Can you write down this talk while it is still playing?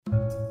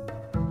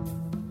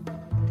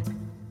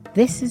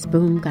This is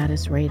Boom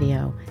Goddess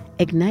Radio,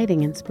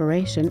 igniting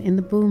inspiration in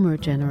the boomer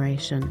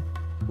generation.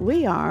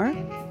 We are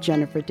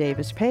Jennifer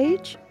Davis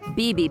Page,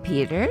 B.B.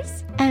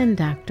 Peters, and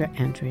Dr.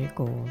 Andrea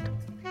Gould.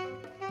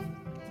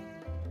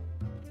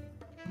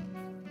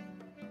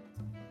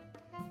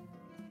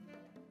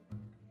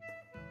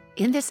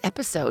 In this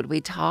episode,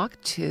 we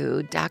talk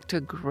to Dr.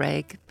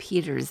 Greg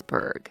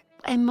Petersburg,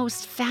 a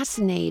most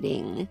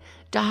fascinating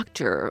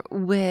doctor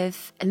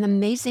with an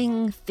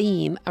amazing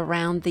theme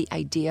around the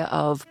idea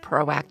of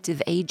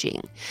proactive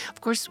aging.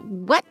 Of course,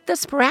 what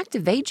does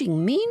proactive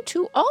aging mean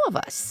to all of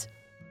us?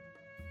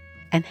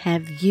 And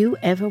have you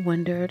ever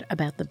wondered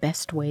about the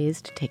best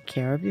ways to take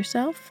care of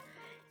yourself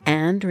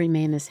and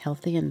remain as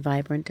healthy and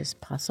vibrant as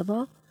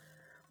possible?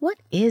 What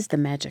is the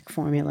magic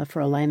formula for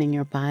aligning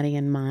your body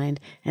and mind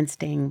and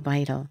staying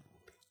vital?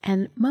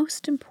 And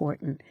most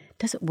important,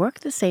 does it work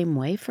the same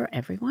way for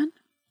everyone?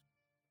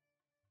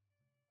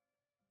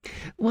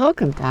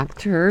 Welcome,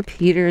 Dr.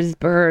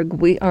 Petersburg.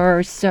 We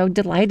are so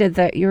delighted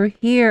that you're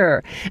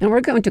here. And we're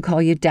going to call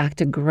you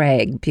Dr.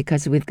 Greg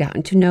because we've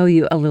gotten to know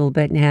you a little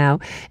bit now,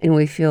 and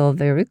we feel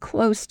very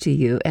close to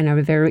you and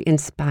are very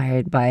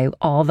inspired by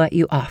all that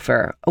you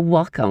offer.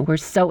 Welcome. We're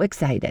so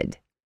excited.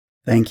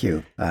 Thank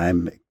you.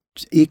 I'm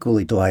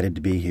equally delighted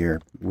to be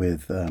here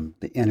with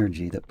the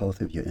energy that both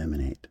of you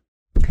emanate.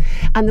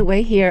 On the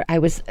way here, I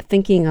was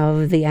thinking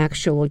of the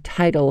actual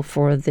title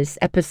for this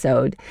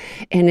episode,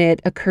 and it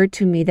occurred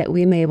to me that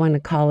we may want to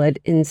call it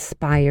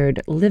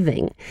Inspired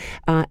Living,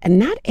 and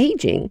not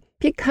aging,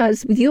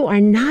 because you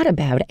are not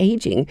about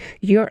aging,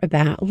 you're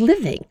about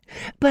living.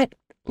 But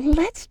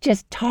let's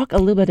just talk a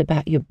little bit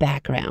about your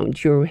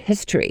background, your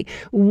history.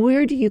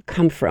 Where do you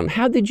come from?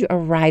 How did you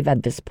arrive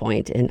at this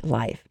point in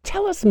life?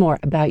 Tell us more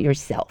about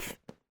yourself.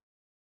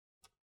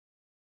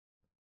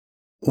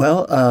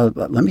 Well,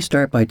 let me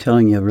start by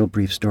telling you a real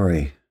brief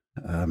story.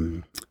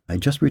 I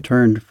just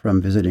returned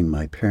from visiting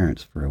my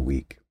parents for a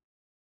week.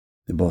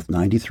 They're both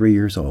 93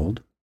 years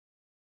old.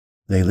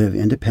 They live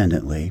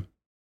independently.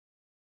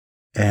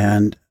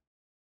 And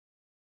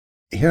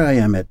here I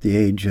am at the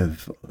age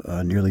of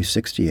nearly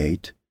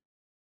 68.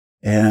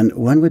 And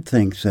one would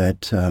think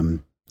that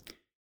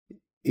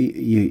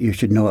you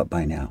should know it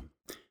by now,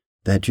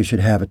 that you should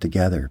have it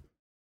together.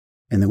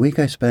 And the week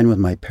I spend with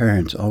my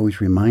parents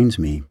always reminds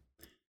me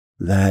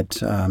that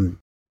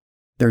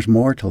there's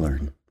more to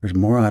learn. There's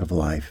more out of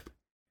life.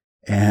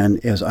 And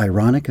as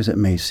ironic as it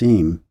may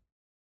seem,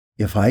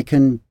 if I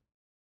can,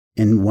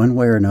 in one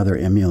way or another,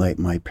 emulate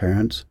my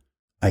parents,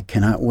 I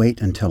cannot wait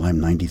until I'm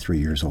 93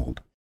 years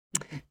old.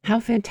 How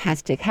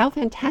fantastic. How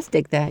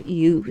fantastic that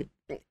you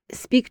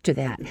speak to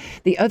that.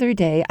 The other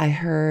day, I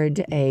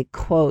heard a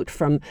quote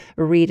from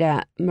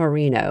Rita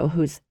Moreno,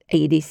 who's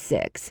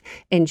 86,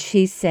 and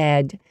she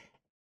said,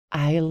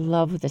 "I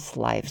love this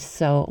life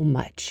so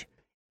much."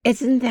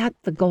 Isn't that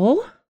the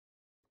goal?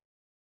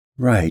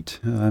 Right.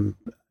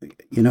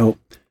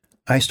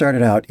 I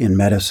started out in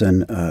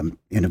medicine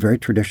in a very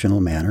traditional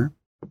manner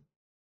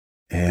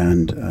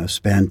and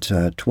spent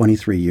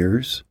 23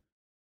 years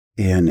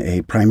in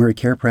a primary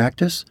care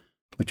practice,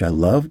 which I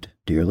loved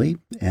dearly,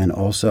 and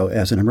also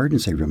as an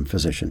emergency room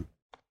physician.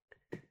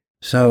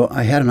 So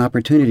I had an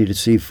opportunity to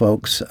see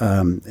folks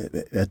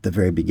at the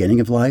very beginning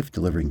of life,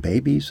 delivering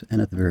babies, and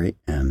at the very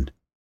end.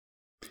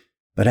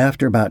 But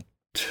after about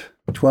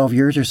 12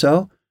 years or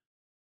so,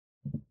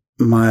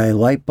 my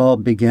light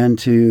bulb began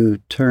to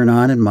turn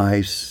on in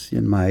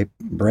my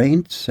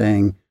brain,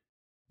 saying,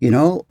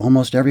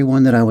 almost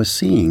everyone that I was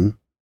seeing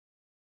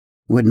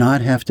would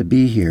not have to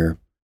be here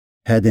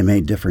had they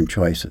made different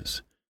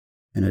choices.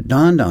 And it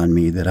dawned on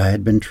me that I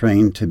had been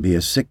trained to be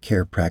a sick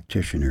care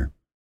practitioner,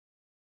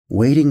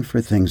 waiting for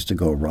things to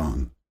go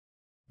wrong.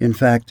 In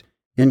fact,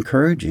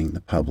 encouraging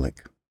the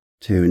public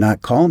to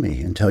not call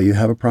me until you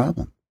have a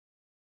problem.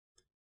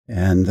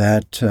 And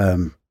that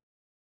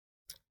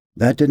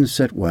didn't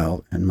sit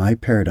well, and my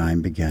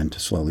paradigm began to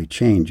slowly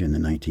change in the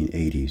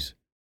 1980s.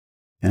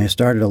 And I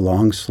started a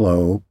long,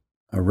 slow,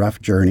 a rough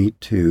journey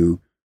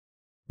to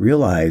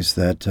realize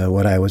that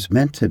what I was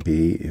meant to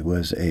be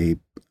was a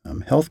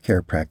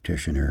healthcare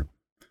practitioner,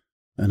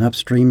 an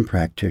upstream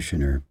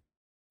practitioner.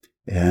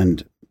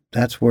 And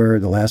that's where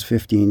the last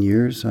 15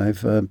 years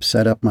I've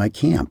set up my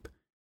camp.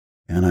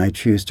 And I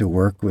choose to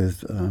work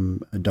with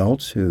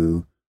adults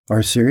who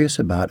are serious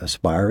about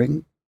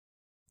aspiring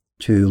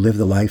to live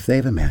the life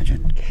they've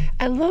imagined.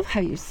 I love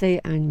how you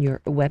say on your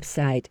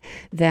website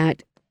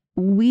that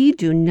we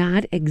do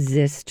not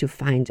exist to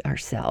find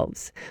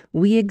ourselves.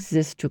 We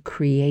exist to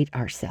create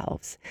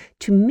ourselves.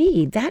 To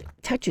me, that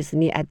touches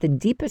me at the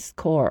deepest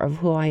core of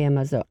who I am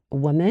as a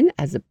woman,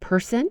 as a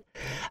person,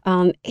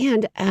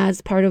 and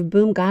as part of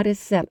Boom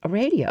Goddess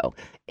Radio.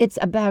 It's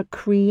about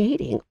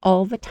creating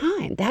all the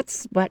time.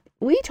 That's what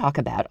we talk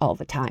about all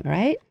the time,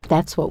 right?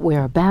 That's what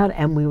we're about,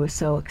 and we were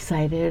so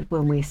excited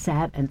when we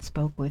sat and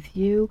spoke with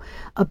you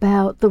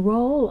about the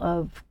role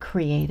of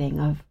creating,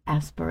 of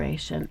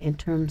aspiration in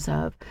terms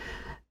of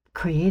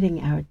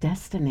creating our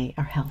destiny,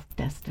 our health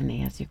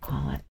destiny, as you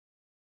call it.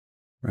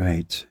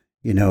 Right.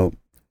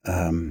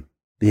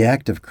 the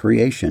act of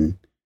creation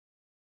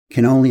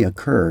can only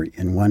occur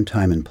in one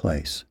time and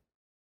place,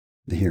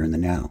 the here and the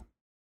now.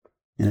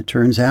 And it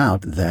turns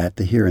out that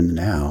the here and the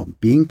now,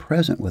 being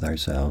present with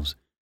ourselves,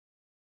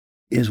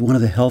 is one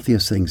of the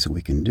healthiest things that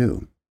we can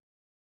do.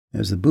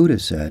 As the Buddha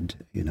said,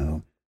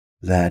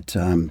 that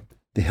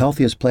the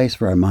healthiest place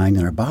for our mind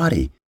and our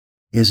body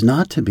is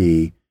not to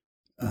be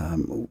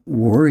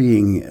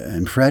worrying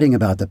and fretting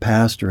about the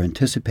past or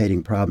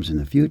anticipating problems in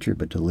the future,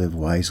 but to live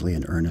wisely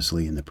and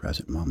earnestly in the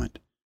present moment.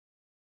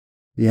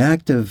 The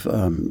act of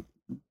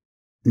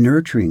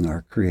nurturing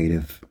our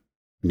creative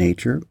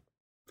nature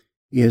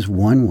is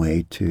one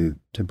way to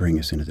bring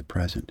us into the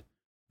present.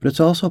 But it's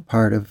also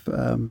part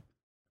of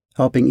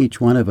helping each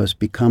one of us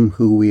become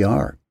who we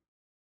are.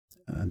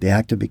 The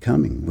act of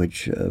becoming,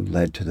 which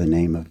led to the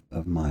name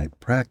of my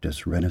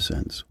practice,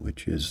 Renaissance,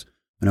 which is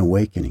an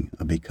awakening,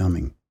 a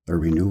becoming, a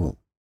renewal.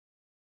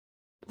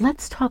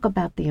 Let's talk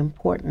about the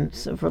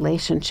importance of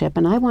relationship.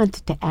 And I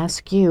wanted to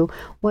ask you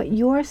what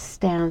your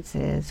stance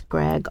is,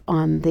 Greg,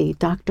 on the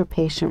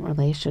doctor-patient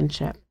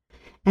relationship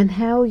and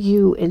how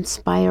you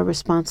inspire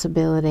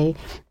responsibility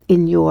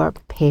in your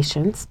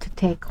patients to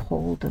take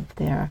hold of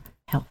their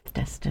health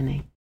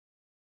destiny.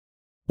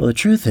 Well, the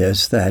truth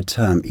is that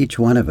each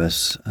one of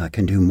us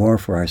can do more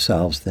for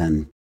ourselves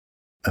than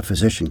a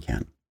physician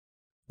can.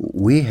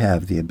 We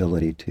have the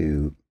ability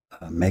to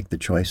make the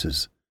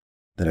choices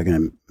that are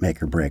going to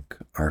make or break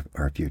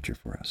our future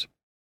for us.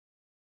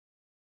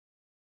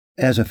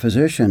 As a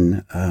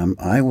physician,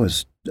 I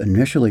was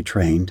initially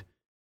trained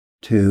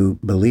to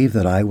believe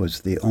that I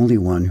was the only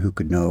one who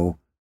could know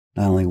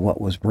not only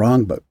what was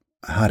wrong, but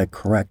how to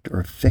correct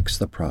or fix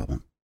the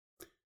problem.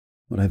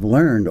 What I've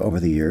learned over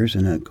the years,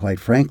 and quite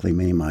frankly,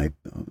 many of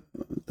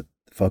the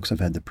folks I've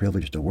had the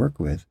privilege to work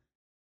with,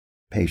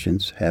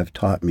 patients, have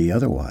taught me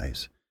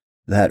otherwise,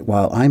 that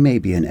while I may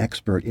be an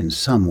expert in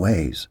some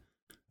ways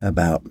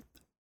about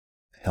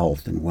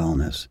health and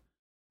wellness,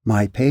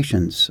 my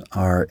patients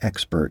are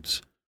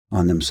experts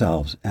on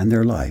themselves and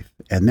their life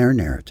and their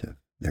narrative,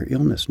 their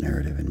illness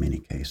narrative in many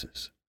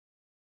cases.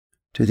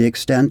 To the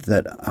extent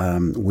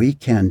that we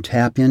can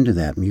tap into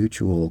that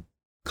mutual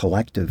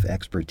collective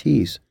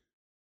expertise,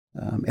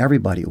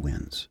 everybody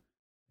wins.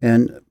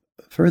 And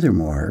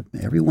furthermore,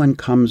 everyone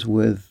comes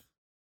with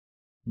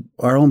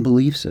our own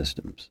belief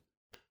systems,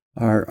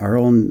 our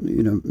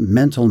own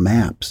mental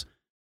maps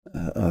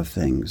of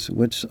things,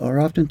 which are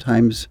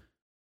oftentimes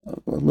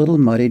a little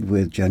muddied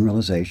with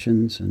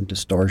generalizations and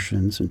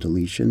distortions and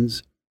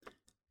deletions.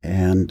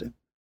 And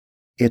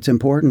it's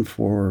important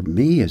for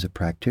me as a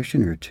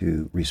practitioner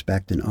to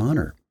respect and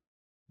honor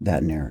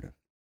that narrative.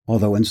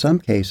 Although in some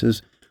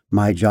cases,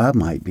 my job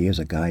might be as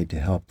a guide to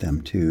help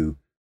them to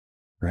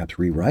perhaps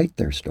rewrite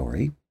their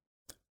story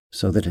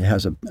so that it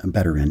has a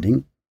better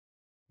ending.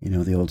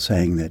 The old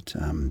saying that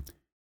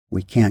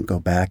we can't go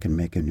back and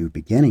make a new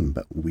beginning,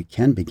 but we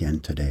can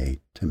begin today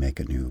to make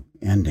a new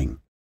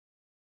ending.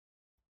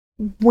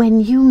 When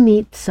you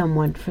meet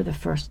someone for the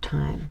first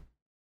time,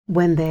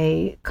 when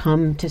they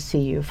come to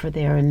see you for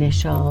their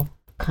initial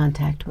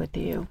contact with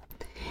you,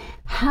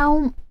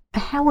 how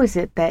is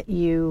it that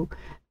you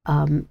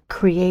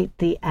create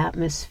the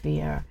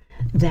atmosphere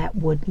that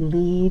would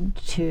lead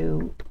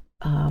to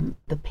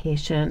the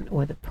patient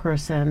or the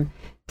person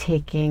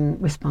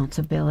taking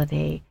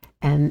responsibility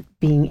and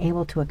being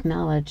able to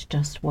acknowledge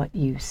just what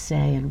you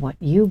say and what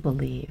you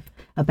believe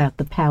about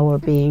the power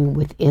being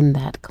within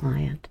that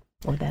client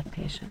or that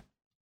patient?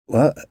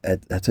 Well,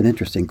 that's an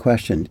interesting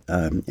question.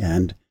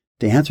 And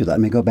to answer that, let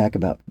me go back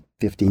about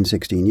 15,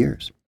 16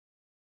 years.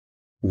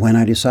 When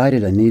I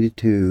decided I needed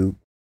to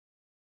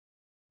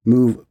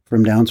move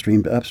from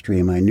downstream to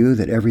upstream, I knew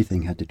that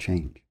everything had to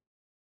change.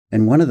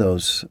 And one of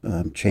those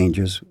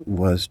changes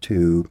was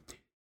to,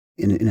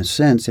 in a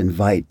sense,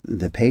 invite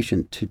the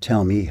patient to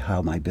tell me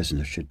how my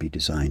business should be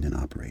designed and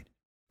operate.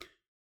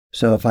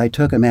 So if I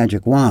took a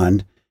magic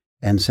wand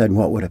and said,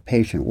 what would a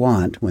patient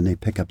want when they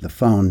pick up the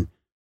phone,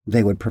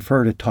 they would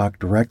prefer to talk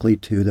directly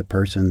to the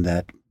person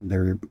that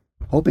they're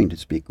hoping to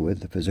speak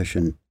with, the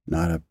physician,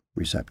 not a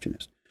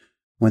receptionist.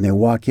 When they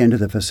walk into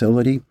the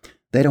facility,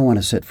 they don't want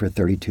to sit for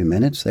 32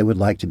 minutes. They would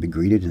like to be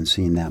greeted and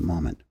seen that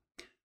moment.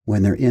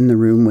 When they're in the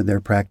room with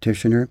their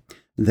practitioner,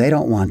 they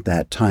don't want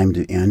that time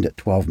to end at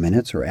 12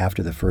 minutes or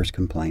after the first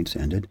complaint's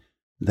ended.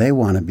 They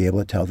want to be able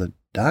to tell the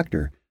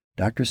doctor,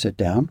 "Doctor, sit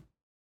down.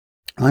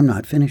 I'm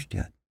not finished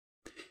yet."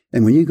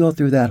 And when you go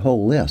through that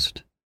whole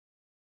list,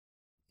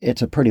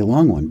 it's a pretty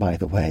long one, by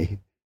the way.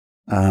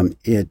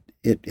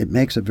 It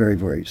makes a very,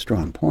 very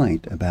strong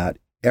point about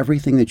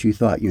everything that you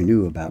thought you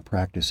knew about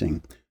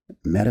practicing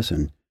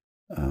medicine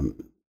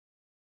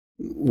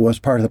was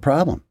part of the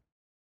problem.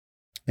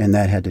 And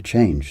that had to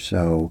change.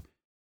 So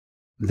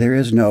there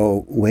is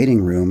no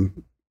waiting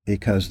room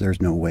because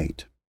there's no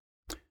wait.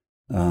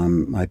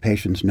 My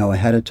patients know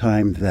ahead of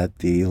time that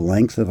the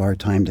length of our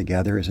time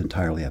together is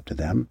entirely up to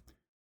them.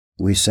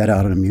 We set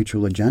out on a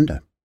mutual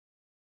agenda.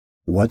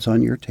 What's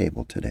on your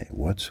table today?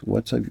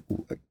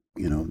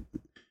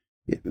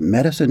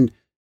 Medicine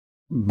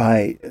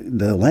by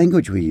the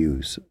language we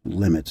use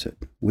limits it.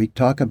 We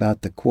talk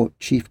about the, quote,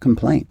 chief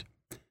complaint,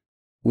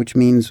 which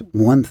means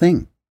one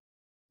thing.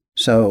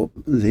 So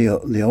the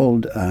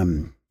old,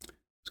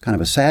 it's kind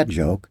of a sad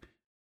joke,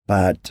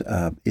 but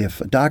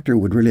if a doctor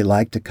would really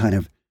like to kind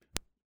of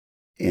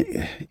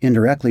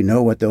indirectly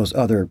know what those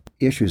other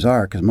issues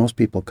are, because most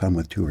people come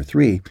with 2 or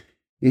 3,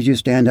 is you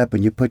stand up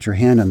and you put your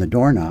hand on the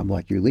doorknob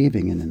like you're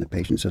leaving, and then the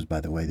patient says, by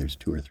the way, there's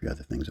 2 or 3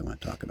 other things I want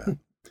to talk about.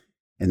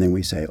 And then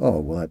we say, oh,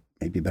 well,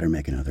 maybe better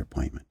make another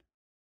appointment.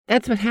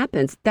 That's what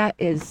happens. That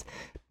is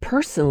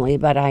personally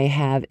what I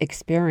have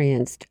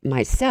experienced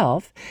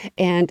myself.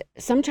 And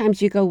sometimes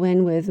you go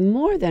in with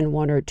more than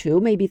 1 or 2,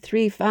 maybe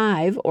 3,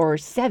 5, or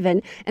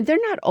 7, and they're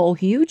not all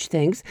huge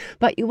things,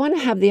 but you want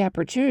to have the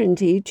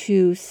opportunity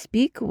to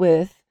speak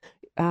with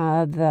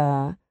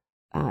the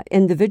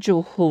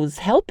individual who's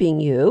helping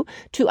you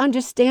to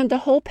understand the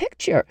whole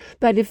picture.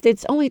 But if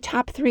it's only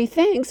top 3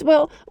 things,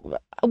 well,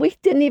 we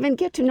didn't even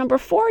get to number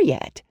 4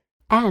 yet.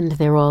 And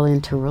they're all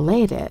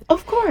interrelated.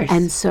 Of course.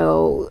 And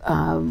so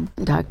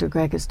Dr.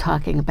 Gregg is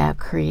talking about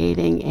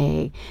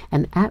creating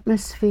an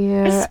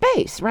atmosphere. A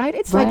space, right?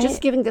 It's Right. like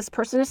just giving this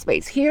person a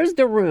space. Here's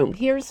the room.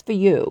 Here's for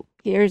you.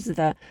 Here's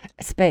the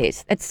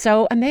space. It's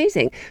so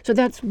amazing. So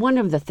that's one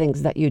of the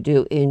things that you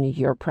do in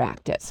your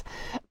practice.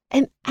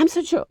 And I'm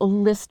such a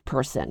list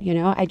person,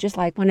 I just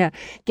want to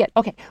get,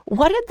 okay,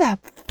 what are the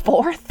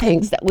 4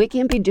 things that we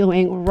can be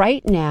doing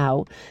right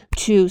now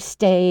to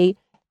stay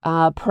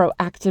to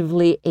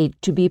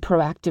be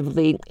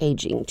proactively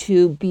aging,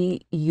 to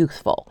be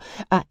youthful?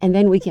 And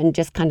then we can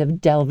just kind of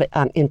delve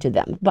into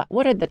them. But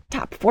what are the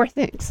top 4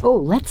 things? Oh,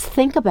 let's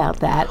think about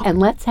that. And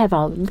let's have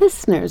our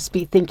listeners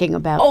be thinking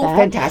about that. Oh,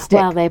 fantastic.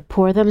 While they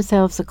pour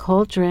themselves a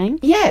cold drink.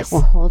 Yes.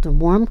 Or hold a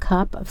warm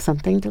cup of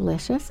something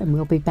delicious, and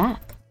we'll be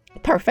back.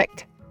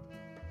 Perfect.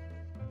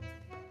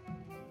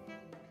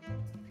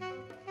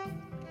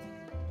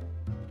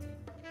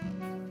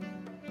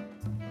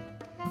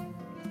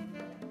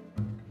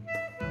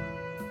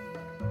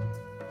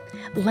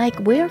 Like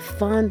we're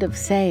fond of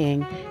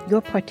saying, your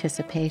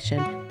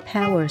participation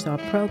powers our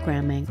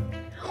programming.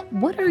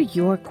 What are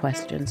your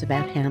questions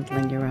about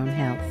handling your own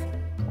health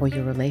or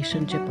your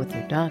relationship with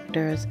your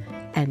doctors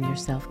and your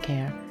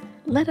self-care?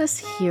 Let us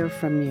hear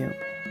from you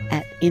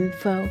at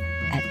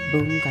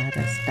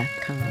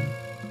info@boomgoddess.com.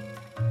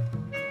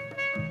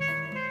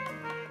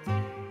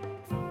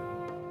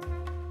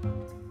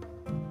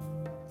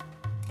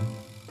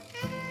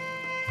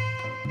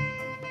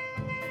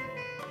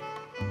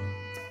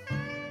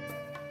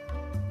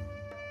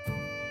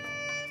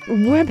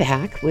 We're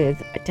back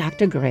with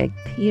Dr. Gregg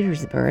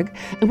Petersburg,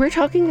 and we're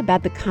talking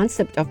about the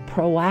concept of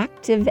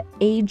proactive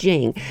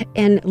aging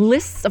and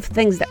lists of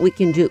things that we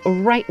can do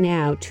right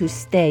now to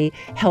stay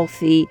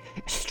healthy,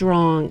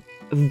 strong,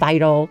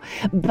 vital.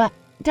 But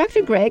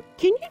Dr. Gregg,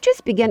 can you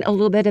just begin a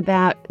little bit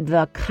about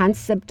the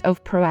concept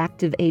of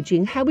proactive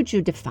aging? How would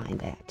you define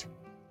that?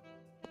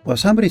 Well,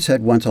 somebody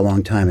said once a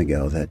long time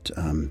ago that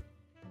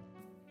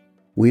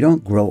we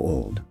don't grow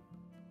old,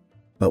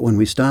 but when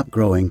we stop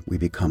growing, we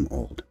become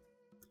old.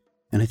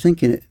 And I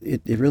think it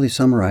really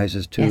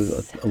summarizes to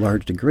Yes. a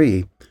large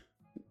degree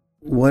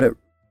what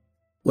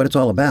it's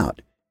all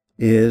about.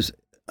 Is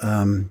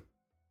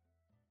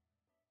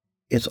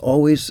it's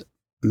always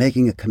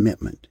making a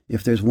commitment.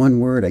 If there's one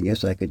word I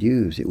guess I could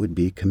use, it would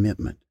be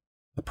commitment,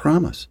 a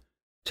promise.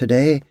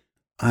 Today,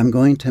 I'm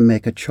going to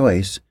make a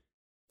choice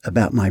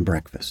about my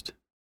breakfast.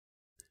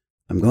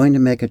 I'm going to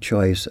make a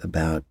choice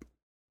about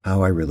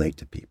how I relate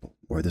to people,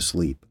 or the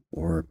sleep,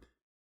 or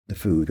the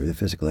food, or the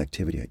physical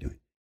activity I do.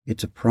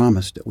 It's a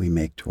promise that we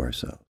make to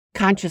ourselves.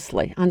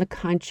 Consciously, on the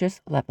conscious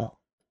level.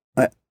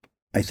 I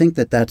think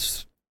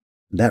that's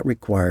a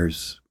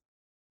requirement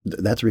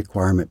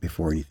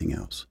before anything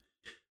else.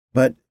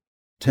 But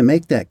to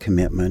make that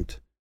commitment,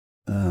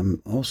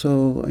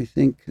 also I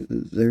think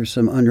there's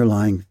some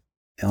underlying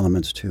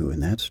elements too,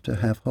 and that's to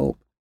have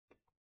hope.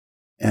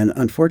 And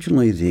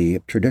unfortunately, the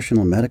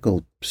traditional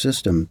medical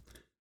system,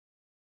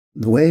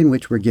 the way in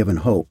which we're given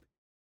hope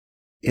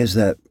is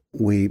that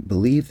we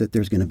believe that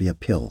there's going to be a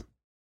pill.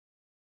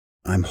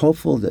 I'm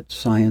hopeful that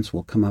science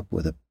will come up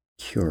with a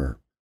cure,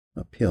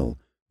 a pill.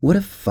 What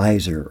if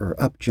Pfizer or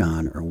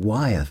Upjohn or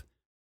Wyeth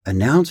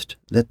announced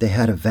that they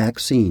had a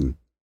vaccine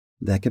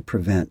that could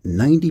prevent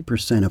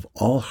 90% of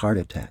all heart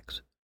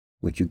attacks?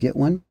 Would you get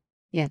one?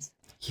 Yes.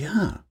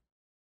 Yeah.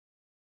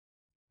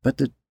 But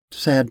the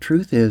sad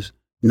truth is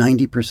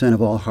 90%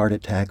 of all heart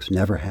attacks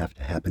never have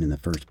to happen in the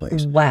first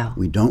place. Wow.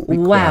 We don't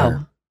require.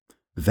 Wow.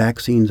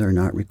 Vaccines are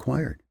not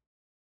required.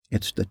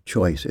 It's the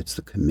choice. It's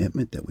the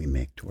commitment that we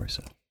make to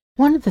ourselves.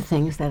 One of the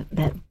things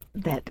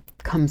that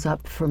comes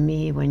up for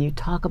me when you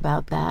talk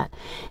about that,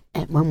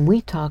 and when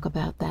we talk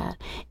about that,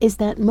 is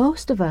that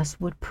most of us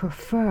would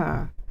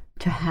prefer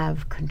to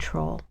have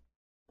control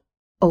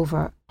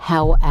over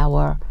how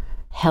our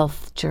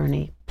health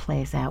journey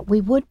plays out.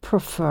 We would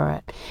prefer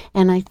it.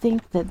 And I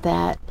think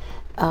that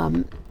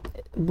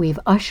we've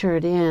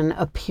ushered in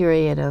a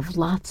period of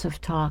lots of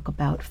talk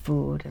about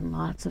food and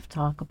lots of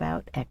talk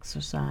about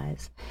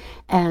exercise.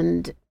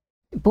 And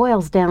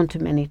boils down to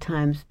many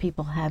times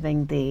people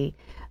having the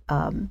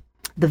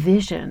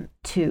vision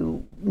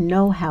to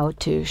know how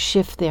to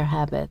shift their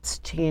habits,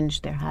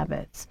 change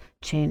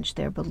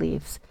their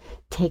beliefs,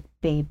 take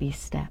baby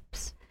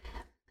steps.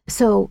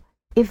 So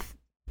if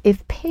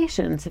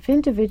patients, if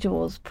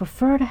individuals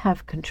prefer to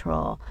have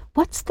control,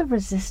 what's the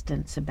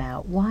resistance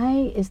about?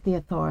 Why is the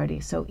authority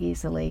so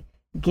easily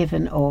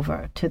given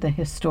over to the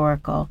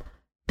historical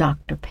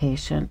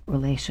doctor-patient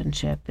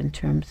relationship in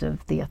terms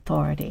of the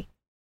authority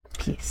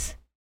piece?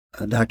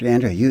 Dr.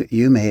 Andrea,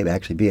 you may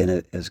actually be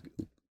in as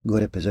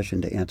good a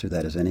position to answer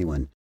that as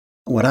anyone.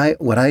 What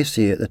I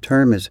see, the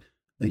term is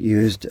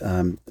used,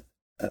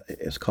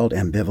 it's called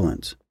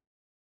ambivalence.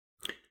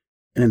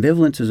 And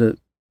ambivalence is a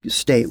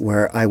state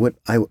where I want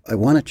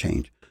to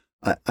change.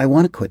 I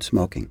want to quit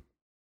smoking.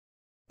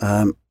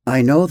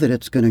 I know that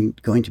it's going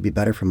to be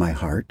better for my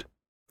heart.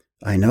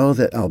 I know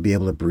that I'll be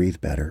able to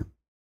breathe better.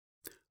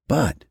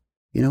 But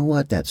you know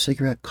what? That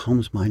cigarette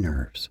calms my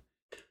nerves.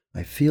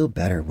 I feel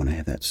better when I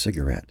have that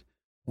cigarette.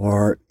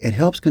 Or it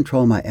helps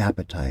control my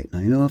appetite.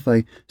 And I know if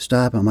I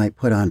stop, I might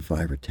put on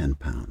 5 or 10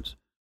 pounds,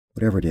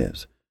 whatever it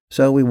is.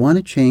 So we want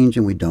to change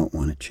and we don't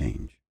want to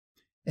change.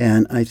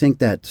 And I think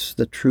that's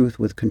the truth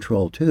with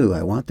control too.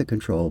 I want the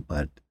control,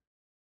 but,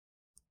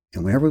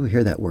 and whenever we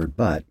hear that word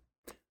but,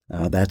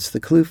 that's the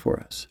clue for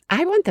us.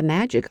 I want the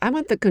magic. I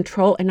want the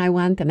control, and I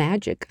want the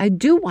magic. I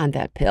do want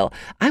that pill.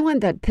 I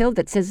want that pill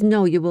that says,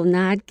 no, you will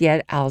not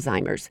get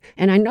Alzheimer's.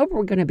 And I know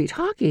we're going to be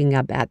talking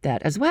about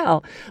that as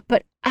well,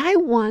 but I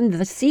want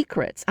the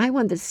secrets. I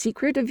want the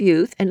secret of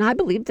youth, and I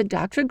believe that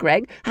Dr.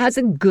 Greg has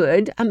a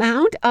good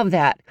amount of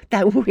that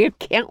we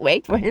can't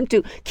wait for him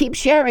to keep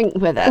sharing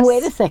with us.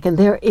 Wait a second.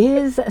 There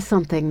is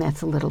something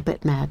that's a little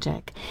bit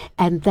magic,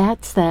 and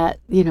that's that,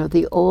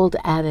 the old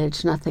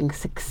adage, nothing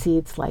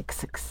succeeds like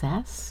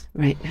success.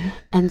 Right.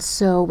 And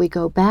so we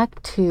go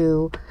back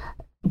to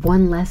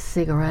one less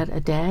cigarette a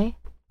day,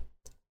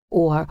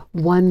 or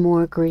one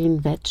more green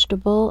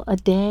vegetable a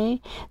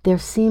day. There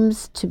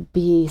seems to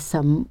be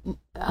some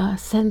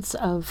sense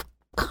of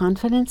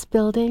confidence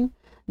building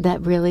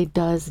that really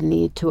does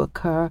need to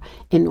occur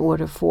in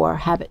order for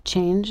habit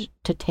change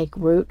to take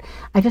root.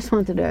 I just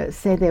wanted to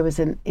say there was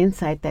an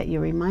insight that you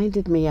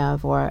reminded me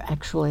of, or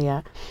actually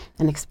an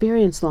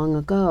experience long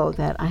ago,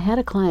 that I had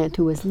a client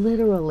who was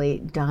literally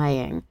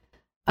dying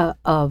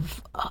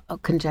of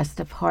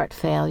congestive heart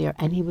failure,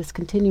 and he was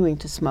continuing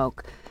to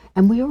smoke.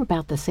 And we were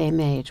about the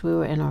same age. We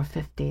were in our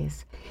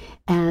 50s.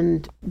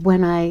 And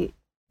when I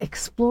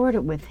explored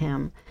it with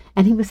him,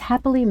 and he was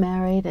happily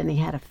married, and he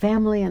had a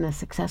family and a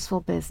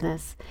successful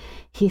business,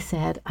 he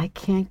said, I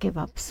can't give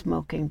up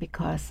smoking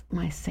because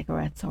my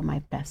cigarettes are my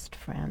best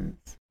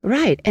friends.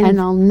 Right.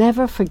 And I'll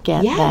never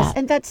forget that. Yes,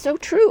 and that's so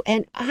true.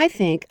 And I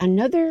think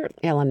another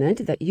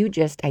element that you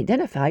just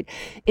identified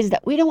is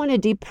that we don't want to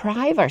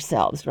deprive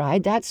ourselves,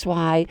 right? That's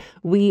why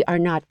we are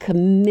not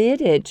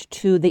committed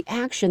to the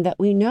action that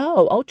we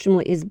know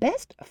ultimately is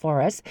best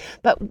for us.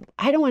 But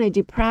I don't want to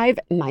deprive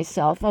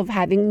myself of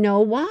having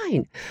no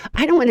wine.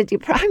 I don't want to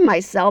deprive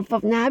myself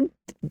of not,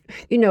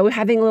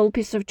 having a little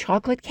piece of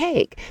chocolate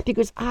cake,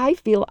 because I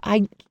feel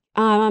I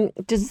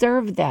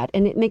deserve that,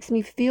 and it makes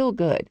me feel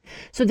good.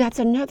 So that's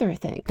another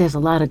thing. There's a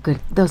lot of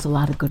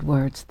good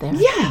words there.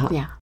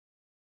 Yeah.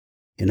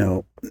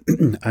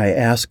 I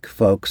ask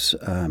folks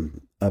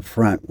up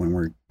front when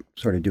we're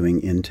sort of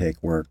doing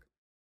intake work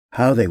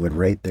how they would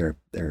rate their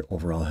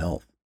overall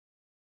health.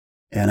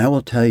 And I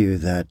will tell you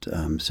that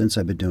since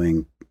I've been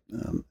doing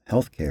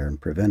healthcare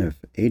and preventive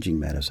aging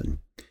medicine,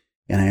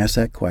 and I ask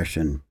that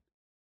question,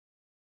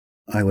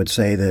 I would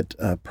say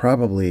that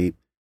probably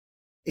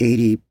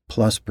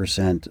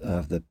 80+%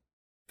 of the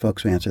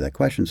folks who answer that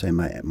question say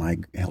my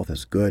health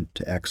is good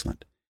to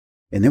excellent.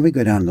 And then we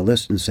go down the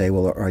list and say,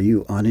 well, are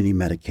you on any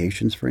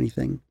medications for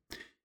anything?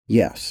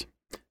 Yes.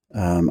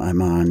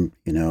 I'm on,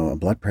 a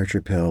blood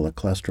pressure pill, a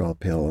cholesterol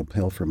pill, a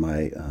pill for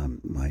my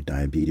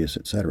diabetes,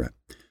 etc.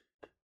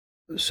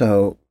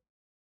 So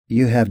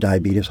you have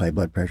diabetes, high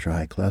blood pressure,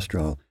 high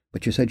cholesterol,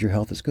 but you said your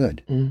health is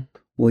good. Mm.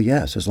 Well,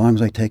 yes, as long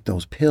as I take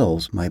those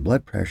pills, my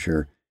blood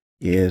pressure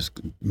is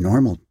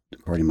normal.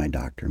 According to my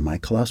doctor, my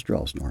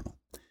cholesterol's normal.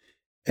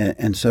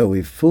 And so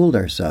we've fooled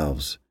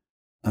ourselves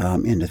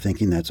into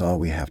thinking that's all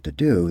we have to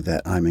do,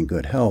 that I'm in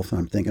good health. And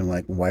I'm thinking,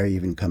 why are you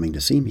even coming to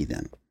see me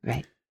then?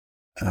 Right.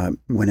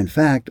 When in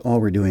fact,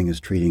 all we're doing is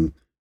treating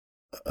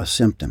a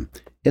symptom.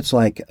 It's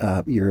like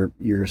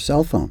your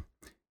cell phone.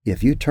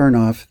 If you turn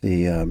off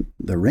the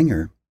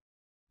ringer,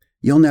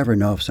 you'll never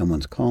know if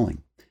someone's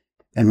calling.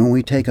 And when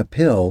we take a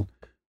pill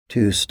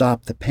to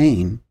stop the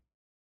pain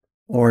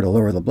or to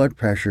lower the blood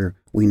pressure,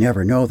 we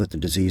never know that the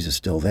disease is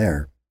still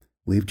there.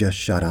 We've just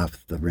shut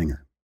off the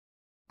ringer.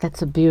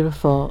 That's a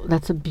beautiful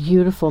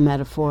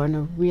metaphor and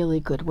a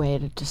really good way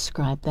to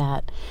describe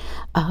that.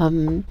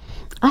 I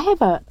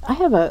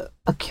have a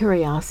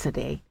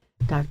curiosity,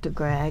 Dr.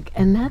 Greg,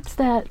 and that's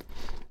that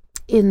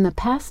in the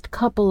past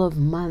couple of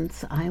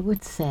months, I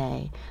would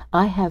say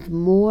I have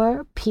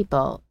more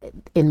people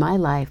in my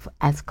life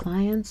as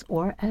clients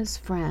or as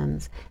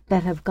friends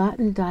that have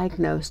gotten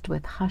diagnosed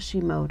with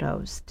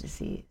Hashimoto's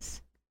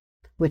disease,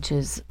 which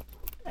is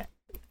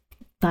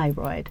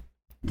thyroid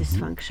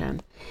dysfunction.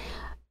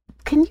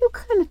 Can you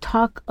kind of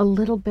talk a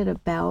little bit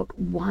about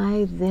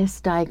why this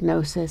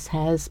diagnosis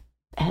has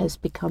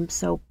become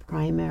so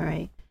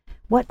primary?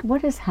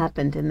 What has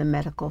happened in the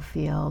medical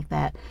field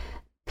that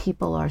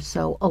people are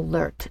so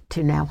alert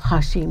to now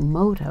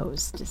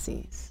Hashimoto's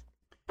disease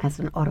as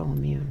an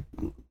autoimmune?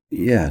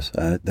 Yes,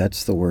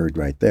 that's the word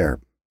right there,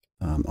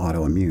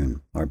 autoimmune.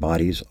 Our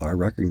bodies are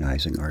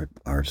recognizing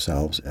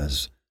ourselves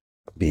as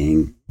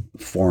being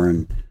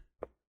foreign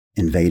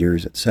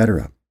invaders,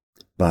 etc.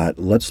 But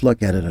let's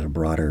look at it at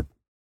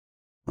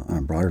on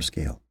a broader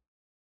scale.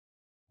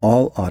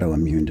 All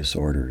autoimmune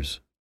disorders.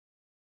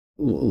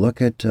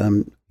 Look at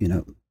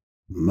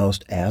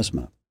most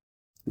asthma,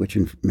 which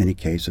in many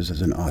cases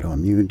is an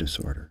autoimmune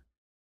disorder.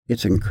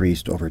 It's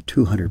increased over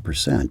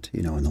 200%,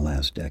 in the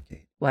last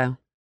decade. Wow.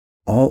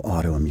 All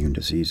autoimmune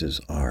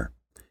diseases are.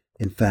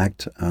 In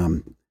fact,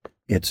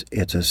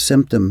 it's a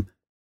symptom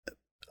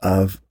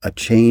of a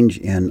change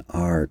in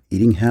our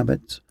eating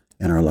habits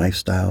and our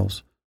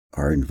lifestyles,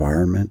 our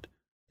environment,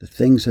 the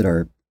things that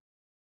are,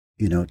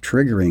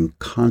 triggering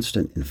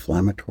constant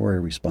inflammatory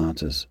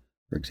responses,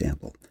 for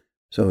example.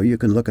 So you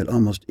can look at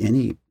almost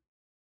any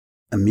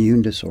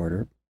immune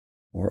disorder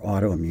or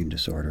autoimmune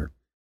disorder,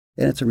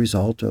 and it's a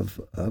result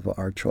of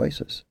our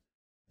choices.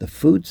 The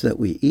foods that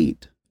we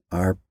eat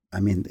are,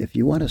 if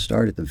you want to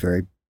start at the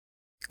very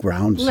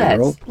ground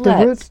zero.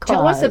 Let's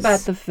tell us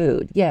about the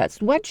food. Yes.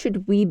 What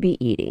should we be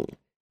eating?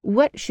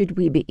 What should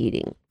we be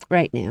eating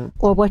right now?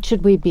 Or what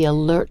should we be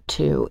alert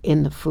to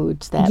in the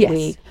foods that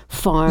we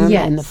farm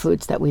and the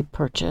foods that we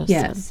purchase?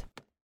 Yes.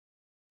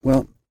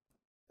 Well,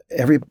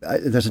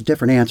 there's a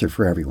different answer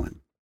for everyone,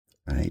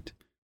 right?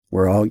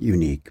 We're all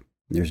unique.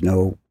 There's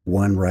no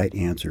one right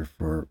answer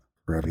for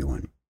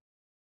everyone.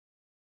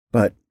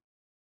 But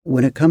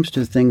when it comes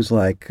to things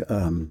like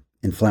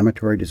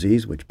inflammatory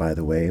disease, which, by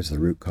the way, is the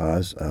root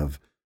cause of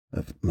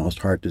most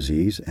heart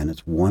disease, and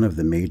it's one of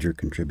the major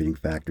contributing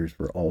factors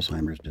for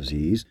Alzheimer's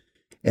disease,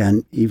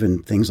 and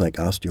even things like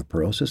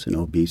osteoporosis and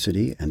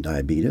obesity and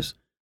diabetes,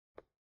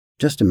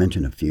 just to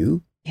mention a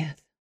few. Yes.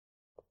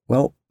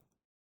 Well,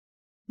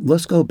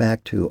 let's go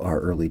back to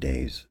our early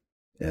days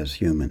as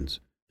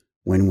humans,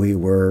 when we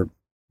were,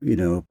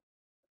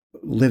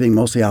 living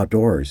mostly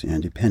outdoors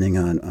and depending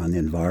on the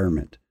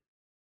environment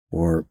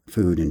for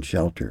food and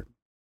shelter.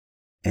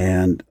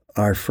 And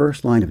our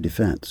first line of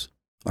defense,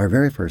 our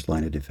very first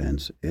line of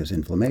defense, is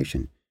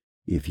inflammation.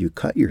 If you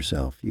cut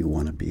yourself, you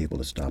want to be able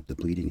to stop the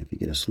bleeding. If you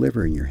get a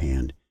sliver in your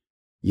hand,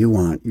 you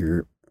want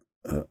your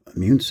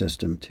immune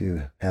system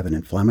to have an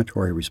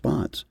inflammatory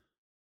response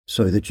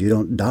so that you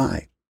don't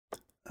die.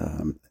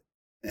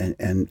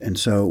 And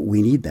so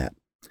we need that.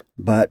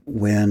 But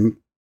when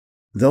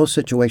those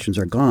situations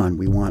are gone,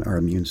 we want our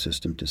immune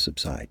system to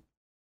subside.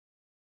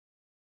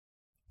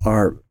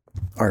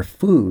 Our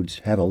foods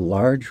have a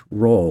large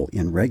role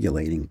in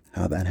regulating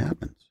how that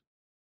happens.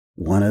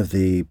 One of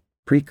the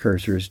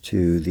precursors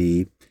to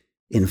the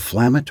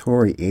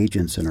inflammatory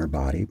agents in our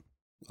body,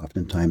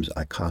 oftentimes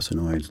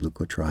eicosanoids,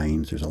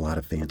 leukotrienes, there's a lot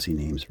of fancy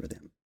names for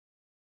them,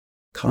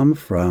 come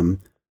from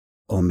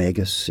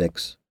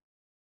omega-6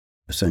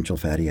 essential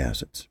fatty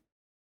acids,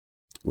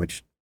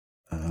 which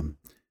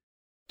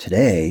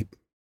today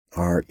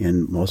are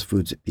in most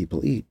foods that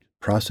people eat.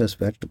 Processed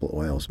vegetable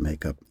oils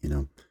make up,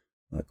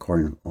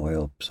 corn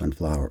oil,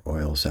 sunflower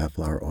oil,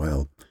 safflower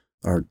oil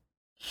are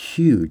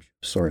huge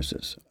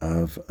sources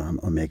of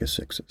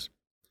omega-6s.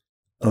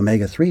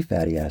 Omega-3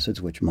 fatty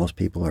acids, which most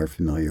people are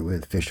familiar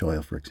with, fish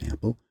oil, for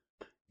example,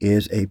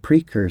 is a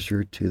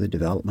precursor to the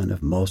development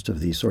of most of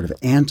these sort of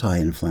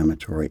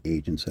anti-inflammatory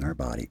agents in our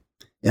body.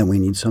 And we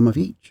need some of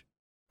each.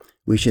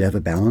 We should have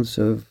a balance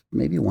of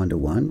maybe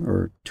 1-to-1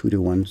 or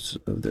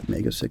 2-to-1 of the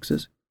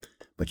omega-6s.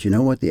 But you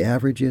know what the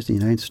average is in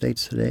the United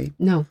States today?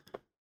 No.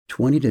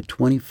 20 to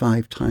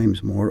 25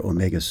 times more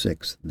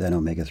omega-6 than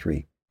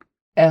omega-3.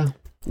 Oh.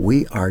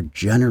 We are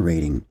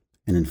generating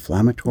an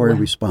inflammatory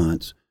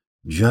response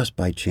just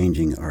by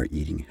changing our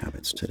eating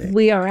habits today.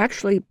 We are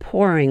actually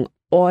pouring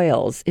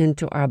oils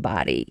into our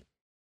body,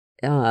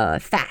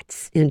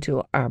 fats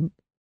into our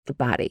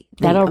body.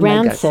 That are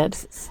rancid.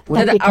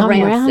 That become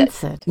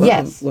rancid.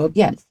 Yes.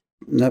 Yes.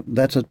 No,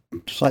 that's a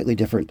slightly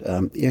different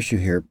issue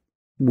here.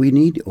 We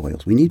need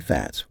oils. We need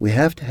fats. We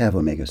have to have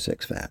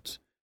omega-6 fats.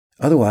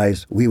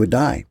 Otherwise, we would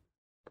die.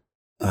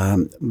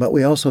 But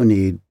we also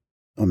need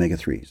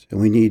omega-3s. And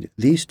we need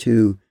these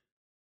two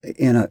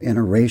in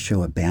a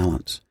ratio of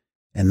balance.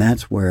 And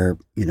that's where,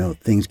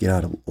 things get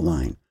out of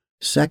line.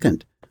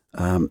 Second,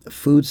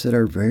 foods that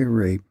are very,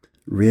 very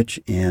rich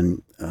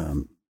in,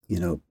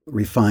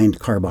 refined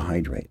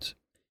carbohydrates.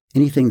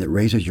 Anything that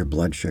raises your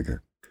blood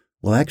sugar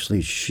will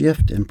actually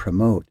shift and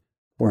promote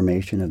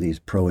formation of these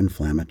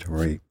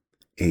pro-inflammatory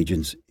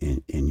agents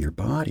in your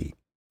body.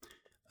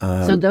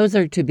 So those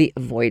are to be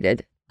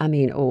avoided.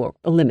 or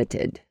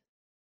limited?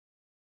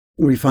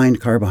 Refined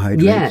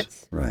carbohydrates.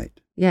 Yes. Right.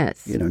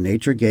 Yes.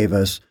 Nature gave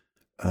us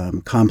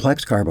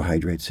complex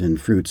carbohydrates in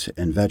fruits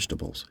and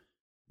vegetables.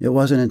 It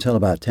wasn't until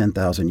about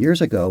 10,000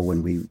 years ago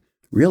when we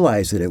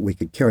realized that we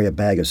could carry a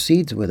bag of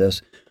seeds with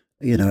us,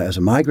 as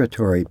a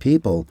migratory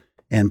people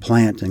and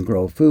plant and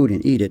grow food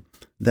and eat it,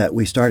 that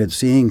we started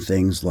seeing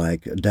things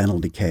like dental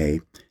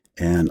decay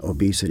and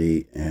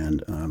obesity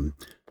and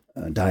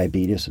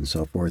diabetes and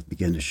so forth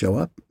begin to show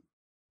up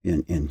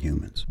in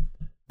humans.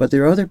 But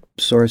there are other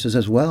sources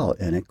as well,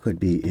 and it could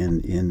be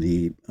in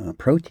the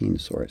protein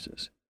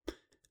sources.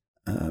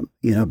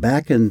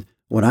 Back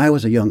when I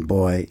was a young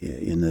boy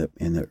in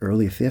the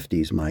early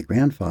 50s, my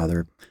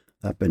grandfather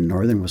up in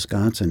northern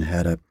Wisconsin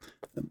had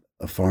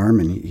a farm,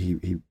 and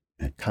he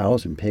had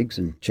cows and pigs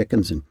and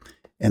chickens,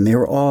 and they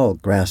were all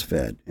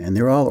grass-fed, and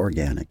they were all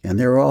organic, and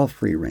they were all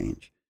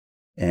free-range.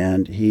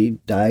 And he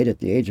died at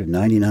the age of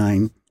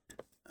 99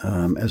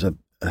 as a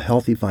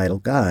healthy, vital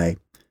guy.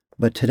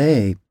 But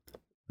today,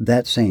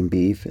 that same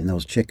beef and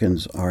those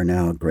chickens are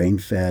now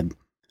grain-fed.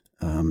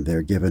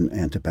 They're given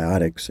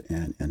antibiotics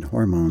and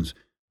hormones,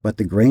 but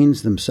the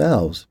grains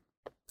themselves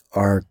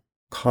are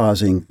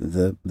causing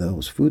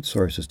those food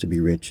sources to be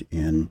rich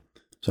in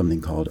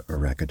something called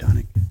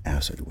arachidonic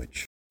acid,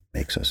 which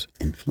makes us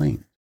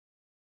inflamed.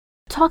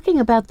 Talking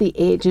about the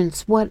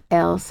agents, what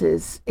else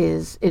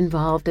is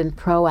involved in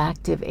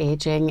proactive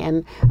aging?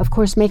 And of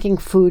course, making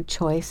food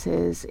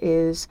choices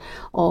is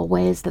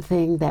always the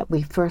thing that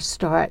we first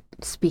start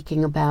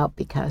speaking about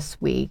because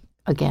we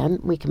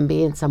can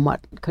be in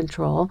somewhat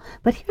control.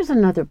 But here's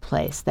another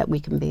place that we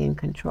can be in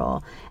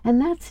control,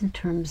 and that's in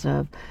terms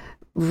of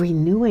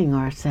renewing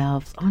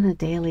ourselves on a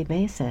daily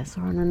basis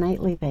or on a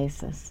nightly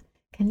basis.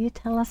 Can you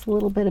tell us a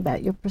little bit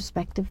about your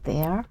perspective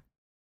there?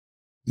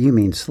 You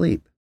mean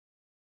sleep.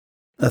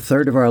 A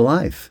third of our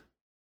life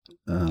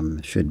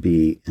should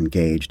be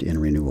engaged in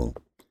renewal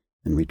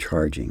and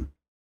recharging.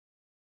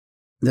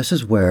 This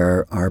is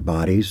where our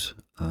bodies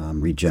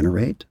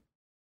regenerate.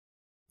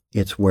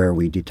 It's where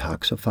we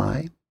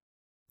detoxify.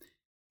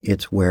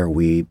 It's where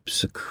we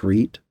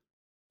secrete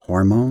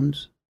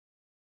hormones.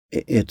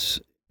 It's,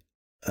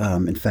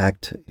 in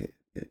fact,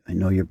 I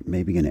know you're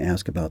maybe going to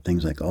ask about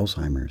things like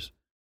Alzheimer's.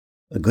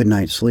 A good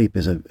night's sleep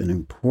is an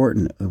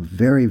important, a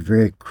very,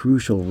 very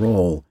crucial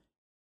role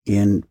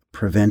in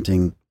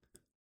preventing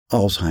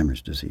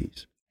Alzheimer's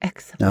disease.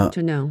 Excellent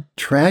to know.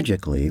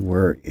 Tragically,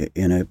 we're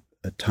in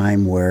a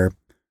time where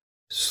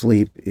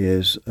sleep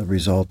is a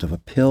result of a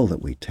pill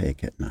that we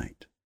take at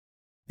night.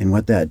 And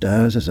what that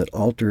does is it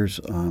alters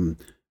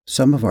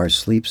some of our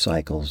sleep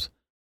cycles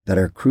that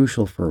are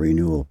crucial for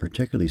renewal,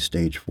 particularly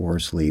stage 4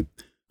 sleep,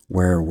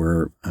 where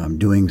we're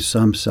doing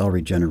some cell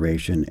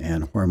regeneration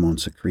and hormone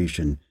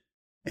secretion,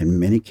 in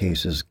many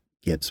cases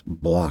gets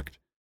blocked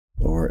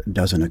or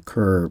doesn't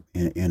occur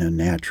in a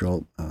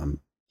natural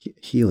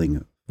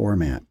healing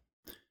format.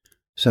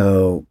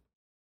 So,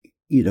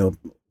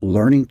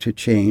 learning to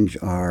change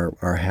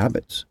our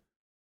habits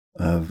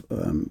of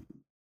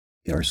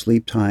our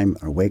sleep time,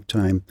 our wake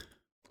time.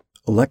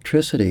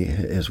 Electricity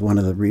is one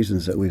of the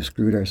reasons that we've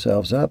screwed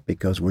ourselves up,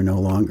 because we're no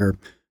longer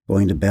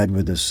going to bed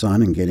with the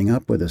sun and getting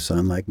up with the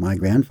sun like my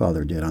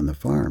grandfather did on the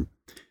farm.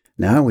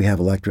 Now we have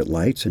electric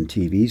lights and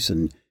TVs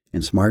and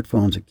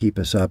smartphones that keep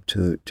us up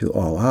to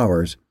all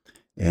hours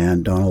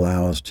and don't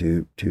allow us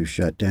to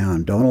shut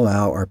down, don't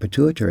allow our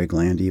pituitary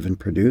gland to even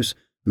produce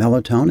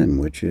melatonin,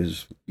 which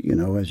is,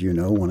 as you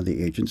know, one of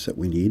the agents that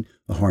we need,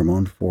 a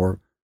hormone for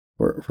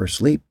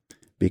sleep,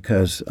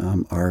 because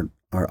our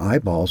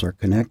eyeballs are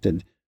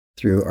connected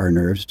through our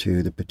nerves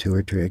to the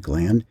pituitary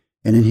gland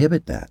and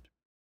inhibit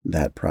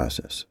that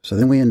process. So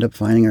then we end up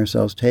finding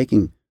ourselves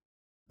taking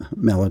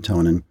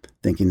melatonin,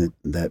 thinking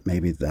that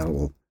maybe that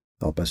will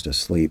help us to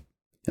sleep.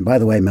 And by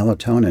the way,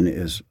 melatonin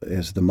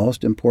is the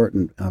most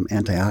important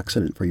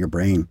antioxidant for your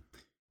brain,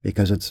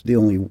 because it's the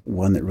only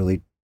one that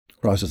really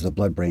crosses the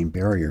blood-brain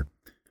barrier.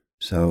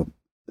 So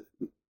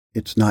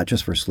it's not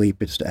just for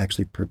sleep, it's to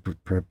actually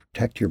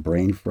protect your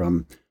brain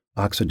from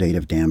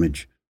oxidative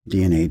damage,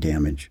 DNA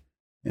damage,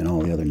 and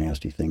all the other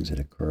nasty things that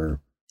occur.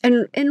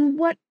 And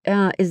what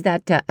is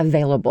that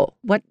available?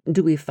 What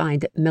do we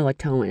find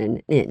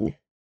melatonin in?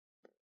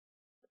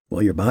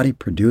 Well, your body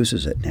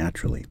produces it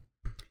naturally.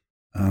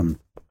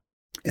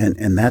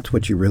 And that's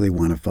what you really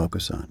want to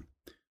focus on.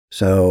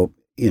 So,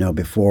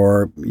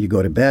 before you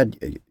go to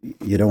bed,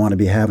 you don't want to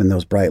be having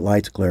those bright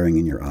lights glaring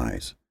in your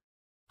eyes,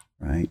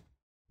 right?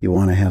 You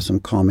want to have some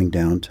calming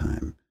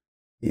downtime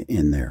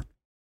in there.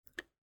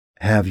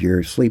 Have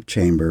your sleep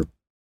chamber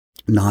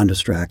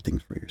non-distracting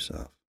for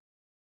yourself.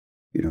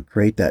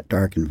 Create that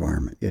dark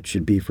environment. It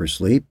should be for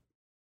sleep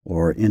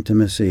or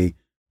intimacy,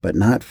 but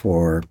not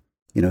for,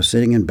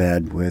 sitting in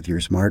bed with your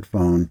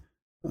smartphone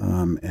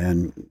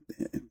and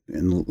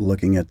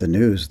looking at the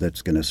news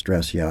that's going to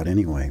stress you out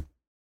anyway.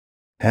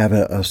 Have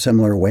a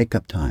similar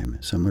wake-up time,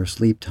 similar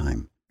sleep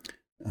time.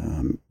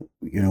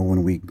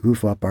 When we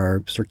goof up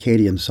our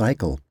circadian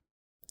cycle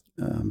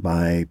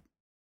by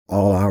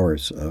all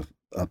hours of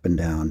up and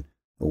down,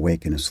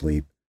 awake and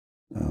asleep,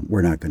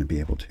 we're not going to be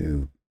able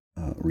to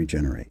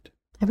regenerate.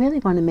 I really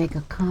want to make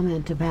a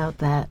comment about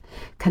that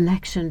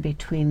connection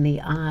between the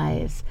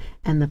eyes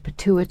and the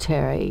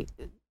pituitary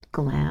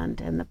gland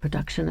and the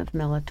production of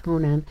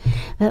melatonin.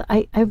 That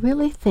I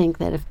really think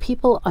that if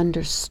people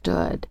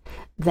understood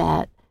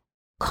that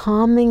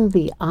calming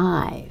the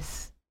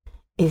eyes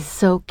is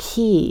so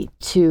key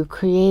to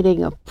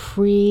creating a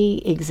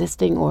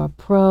pre-existing or a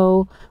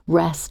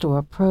pro-rest or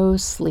a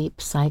pro-sleep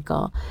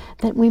cycle,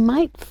 that we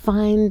might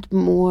find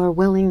more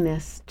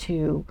willingness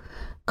to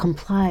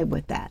comply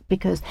with that,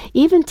 because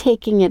even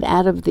taking it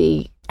out of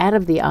the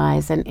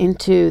eyes and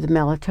into the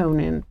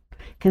melatonin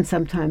can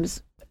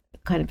sometimes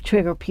kind of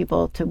trigger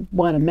people to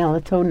want a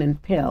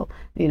melatonin pill,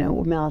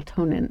 or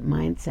melatonin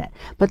mindset.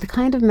 But the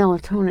kind of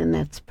melatonin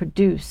that's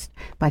produced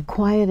by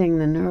quieting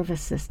the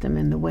nervous system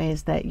in the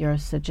ways that you're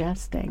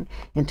suggesting,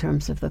 in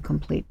terms of the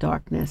complete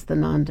darkness, the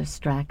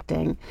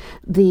non-distracting,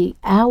 the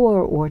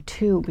hour or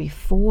two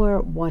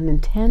before one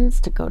intends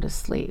to go to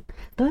sleep,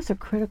 those are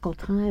critical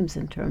times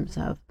in terms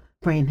of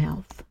brain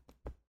health.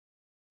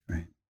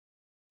 Right.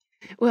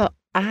 Well,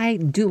 I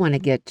do want to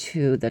get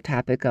to the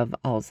topic of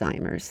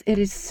Alzheimer's. It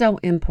is so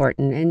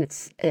important, and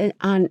it's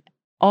on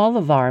all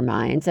of our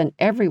minds and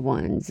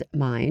everyone's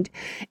mind.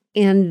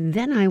 And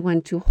then I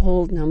want to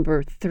hold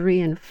number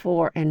 3 and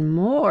 4 and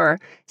more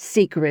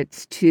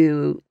secrets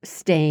to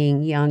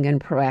staying young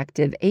and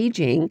proactive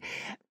aging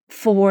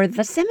for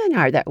the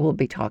seminar that we'll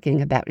be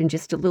talking about in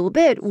just a little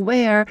bit,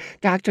 where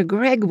Dr.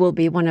 Greg will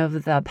be one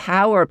of the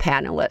power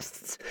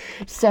panelists.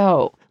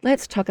 So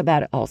let's talk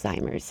about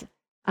Alzheimer's.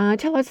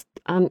 Tell us,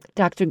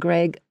 Dr.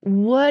 Greg,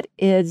 what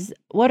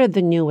are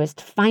the newest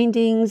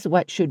findings?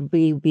 What should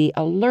we be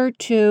alert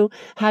to?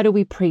 How do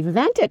we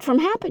prevent it from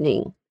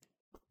happening?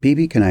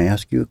 Bibi, can I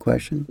ask you a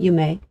question? You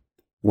may.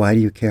 Why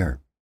do you care?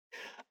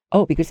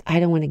 Oh, because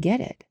I don't want to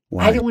get it.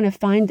 Why? I don't want to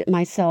find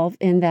myself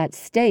in that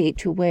state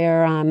to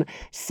where I'm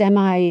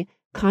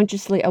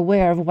semi-consciously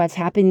aware of what's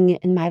happening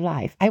in my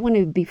life. I want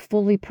to be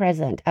fully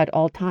present at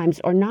all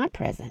times, or not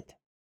present.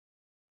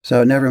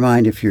 So never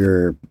mind if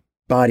your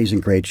body's in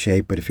great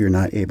shape, but if you're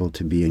not able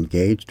to be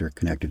engaged or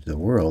connected to the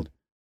world,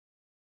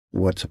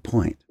 what's the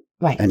point?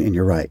 Right. And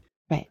you're right.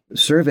 Right.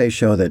 Surveys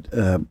show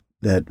that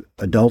that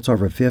adults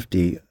over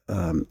 50,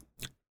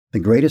 the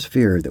greatest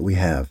fear that we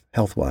have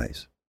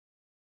health-wise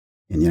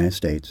in the United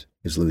States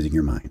is losing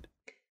your mind.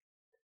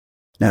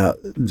 Now,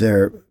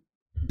 there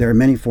are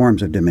many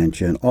forms of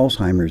dementia, and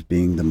Alzheimer's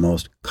being the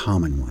most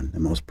common one, the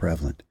most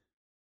prevalent.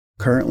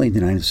 Currently in the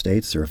United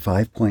States, there are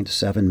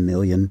 5.7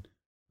 million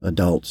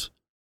adults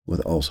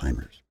with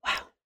Alzheimer's.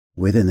 Wow.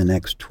 Within the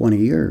next 20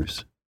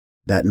 years,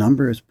 that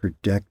number is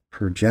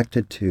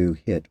projected to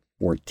hit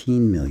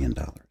 $14 million.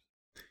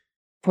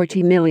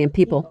 14 million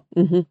people.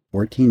 Mm-hmm.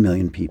 14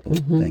 million people,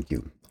 Mm-hmm. Thank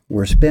you.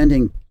 We're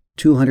spending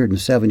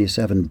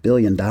 $277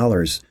 billion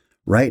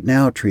right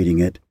now treating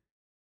it.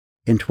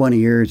 In 20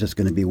 years, it's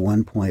going to be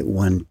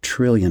 $1.1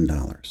 trillion.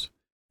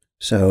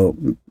 So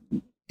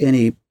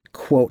any,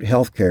 quote,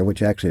 healthcare,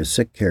 which actually is a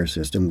sick care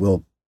system,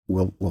 will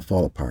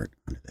fall apart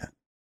under that.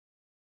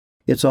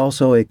 It's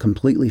also a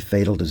completely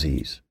fatal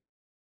disease.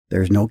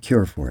 There's no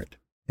cure for it.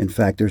 In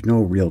fact, there's no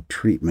real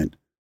treatment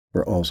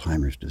for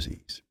Alzheimer's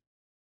disease.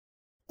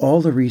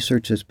 All the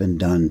research that's been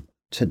done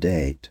to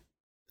date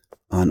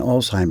on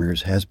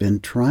Alzheimer's has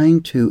been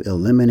trying to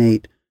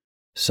eliminate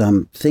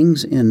some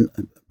things in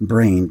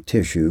brain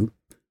tissue,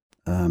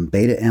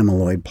 beta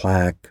amyloid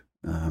plaque,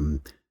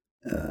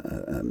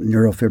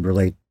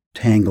 neurofibrillate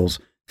tangles,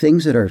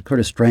 things that are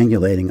sort of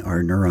strangulating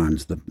our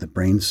neurons, the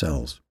brain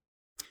cells.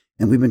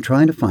 And we've been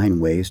trying to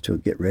find ways to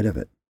get rid of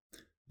it.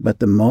 But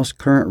the most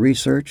current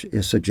research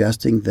is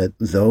suggesting that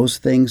those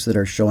things that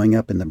are showing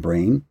up in the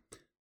brain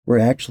were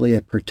actually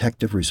a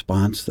protective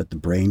response that the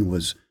brain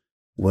was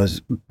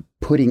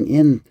putting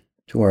into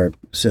our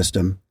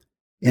system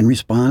in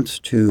response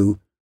to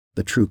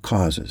the true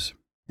causes.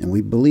 And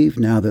we believe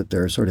now that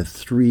there are sort of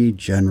 3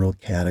 general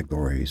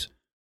categories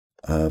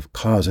of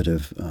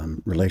causative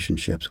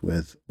relationships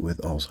with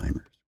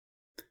Alzheimer's.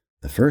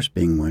 The first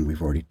being one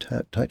we've already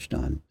touched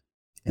on,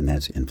 and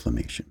that's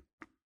inflammation.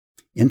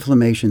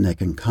 Inflammation that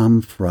can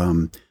come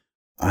from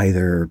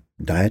either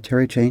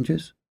dietary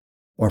changes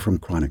or from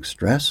chronic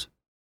stress,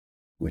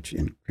 which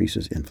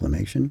increases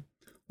inflammation,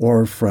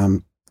 or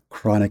from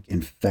chronic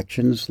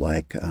infections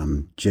like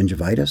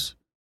gingivitis,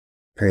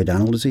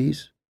 periodontal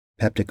disease,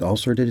 peptic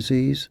ulcer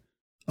disease,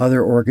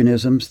 other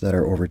organisms that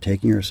are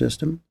overtaking our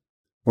system,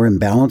 or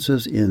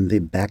imbalances in the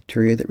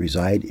bacteria that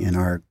reside in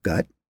our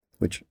gut,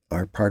 which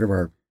are part of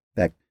our,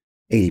 in fact,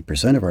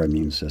 80% of our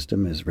immune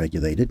system is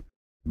regulated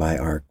by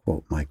our,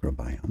 quote,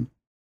 microbiome.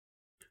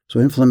 So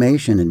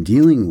inflammation and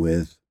dealing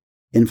with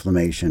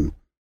inflammation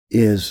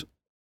is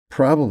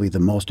probably the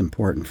most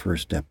important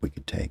first step we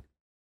could take.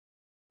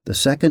 The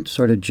second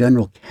sort of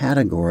general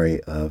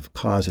category of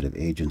causative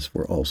agents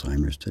for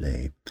Alzheimer's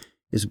today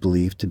is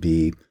believed to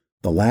be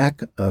the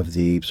lack of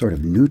the sort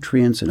of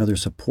nutrients and other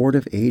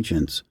supportive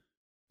agents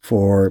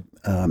for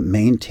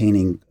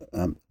maintaining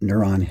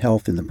neuron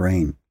health in the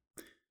brain.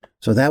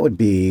 So that would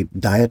be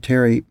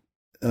dietary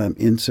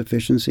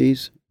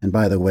insufficiencies. And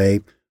by the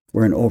way,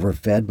 we're an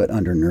overfed but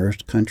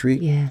undernourished country.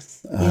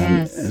 Yes.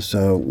 Yes.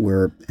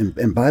 So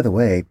and by the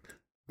way,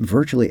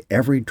 virtually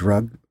every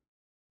drug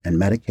and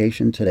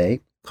medication today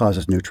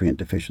causes nutrient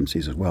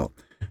deficiencies as well.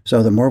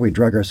 So the more we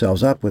drug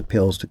ourselves up with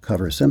pills to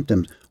cover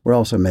symptoms, we're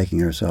also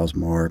making ourselves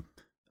more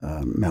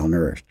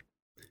malnourished.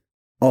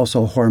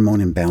 Also, hormone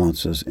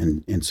imbalances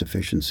and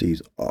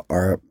insufficiencies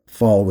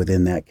fall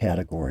within that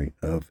category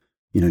of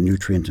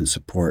nutrient and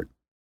support.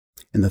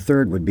 And the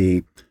third would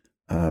be,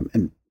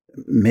 and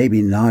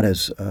maybe not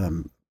as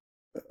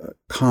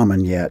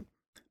common yet,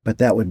 but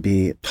that would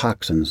be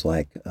toxins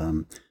like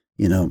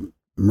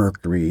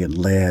mercury and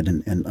lead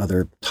and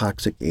other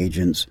toxic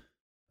agents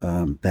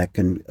that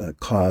can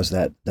cause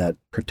that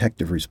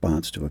protective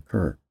response to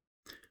occur.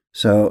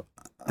 So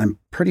I'm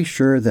pretty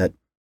sure that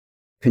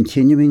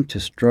continuing to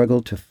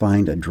struggle to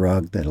find a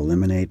drug that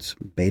eliminates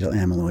beta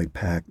amyloid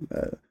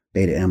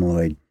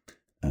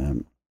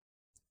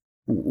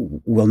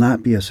will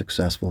not be a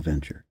successful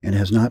venture, and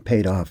has not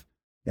paid off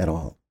at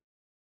all.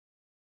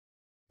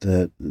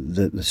 The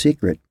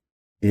secret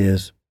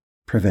is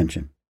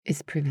prevention.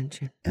 Is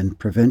prevention. And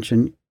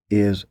prevention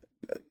is,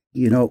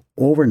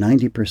 over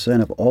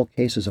 90% of all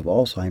cases of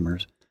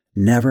Alzheimer's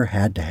never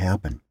had to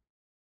happen.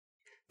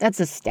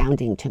 That's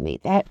astounding to me.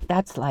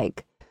 That's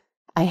like,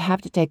 I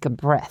have to take a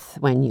breath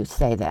when you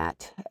say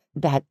that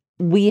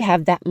we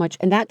have that much.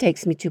 And that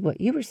takes me to what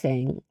you were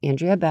saying,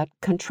 Andrea, about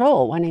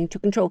control, wanting to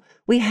control.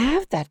 We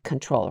have that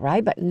control,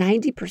 right? But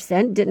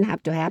 90% didn't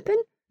have to happen.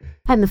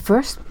 And the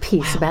first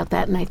piece about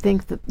that, and I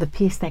think the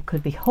piece that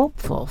could be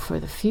hopeful for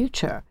the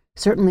future,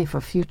 certainly for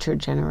future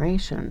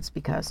generations,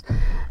 because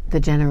the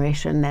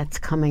generation that's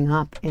coming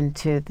up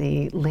into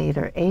the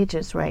later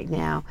ages right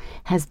now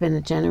has been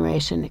a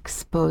generation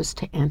exposed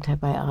to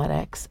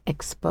antibiotics,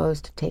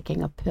 exposed to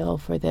taking a pill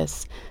for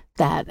this,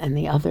 that, and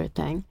the other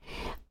thing,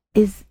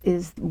 is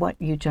what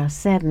you just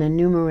said, and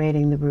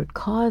enumerating the root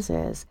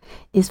causes,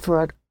 is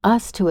for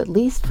us to, at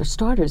least for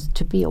starters,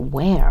 to be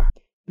aware.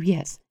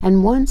 Yes.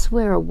 And once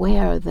we're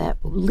aware, that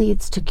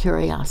leads to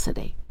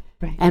curiosity.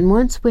 Right. And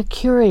once we're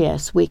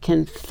curious, we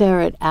can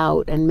ferret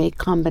out and make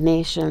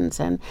combinations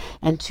and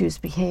choose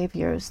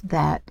behaviors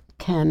that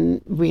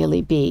can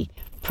really be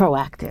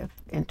proactive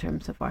in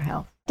terms of our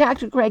health.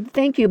 Dr. Gregg,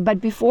 thank you.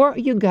 But before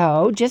you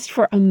go, just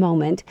for a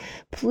moment,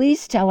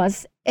 please tell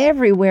us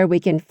everywhere we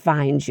can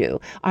find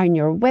you on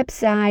your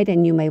website,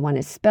 and you may want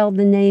to spell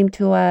the name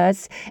to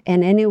us,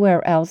 and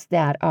anywhere else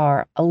that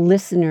our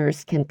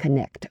listeners can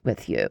connect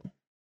with you.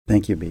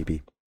 Thank you,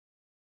 Bibi.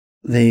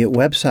 The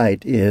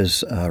website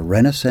is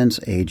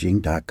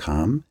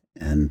renaissanceaging.com,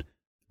 and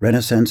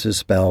Renaissance is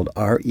spelled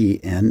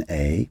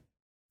RENASCENCE,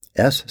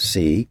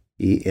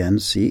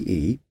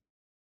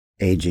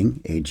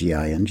 aging,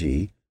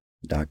 AGING.com.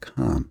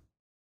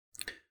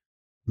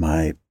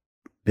 My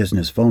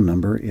business phone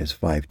number is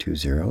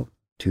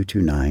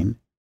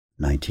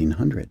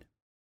 520-229-1900.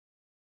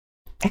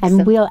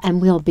 And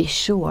we'll be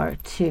sure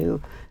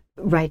to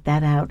write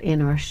that out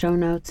in our show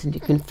notes, and you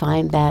can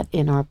find that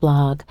in our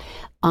blog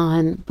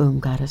on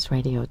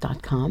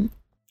boomgoddessradio.com.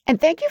 And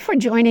thank you for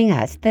joining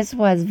us. This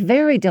was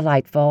very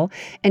delightful,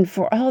 and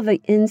for all the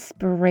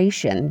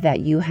inspiration that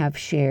you have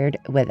shared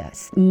with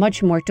us.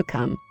 Much more to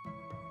come.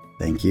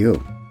 Thank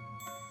you.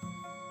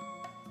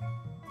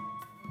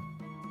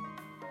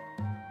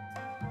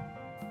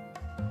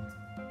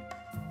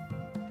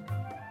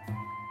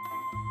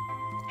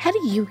 How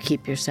do you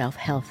keep yourself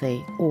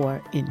healthy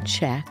or in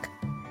check?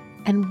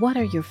 And what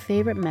are your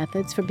favorite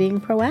methods for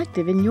being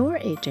proactive in your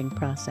aging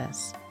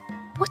process?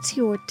 What's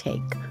your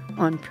take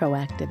on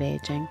proactive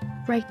aging?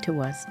 Write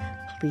to us,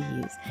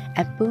 please,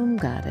 at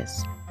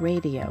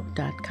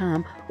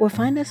boomgoddessradio.com, or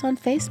find us on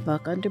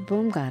Facebook under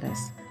Boom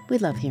Goddess. We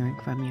love hearing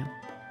from you.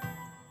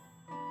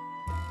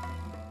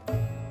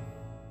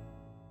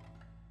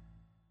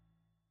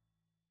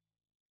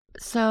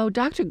 So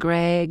Dr.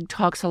 Gregg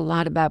talks a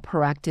lot about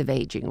proactive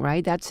aging,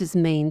 right? That's his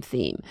main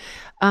theme.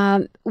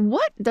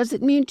 What does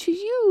it mean to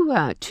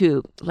you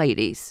two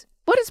ladies?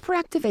 What is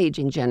proactive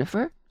aging,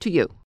 Jennifer, to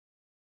you?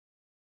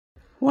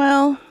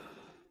 Well,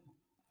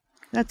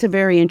 that's a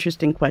very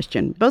interesting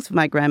question. Both of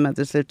my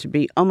grandmothers lived to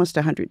be almost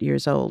 100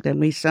 years old, and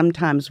we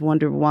sometimes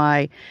wonder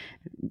why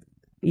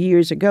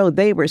years ago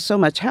they were so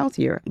much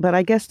healthier. But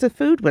I guess the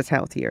food was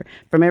healthier.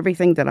 From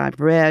everything that I've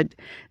read,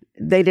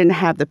 they didn't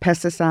have the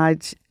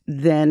pesticides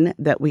then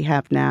that we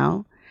have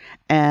now,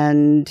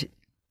 and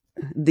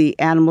the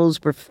animals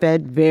were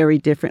fed very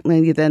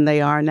differently than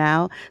they are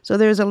now. So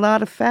there's a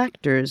lot of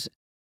factors.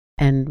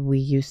 And we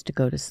used to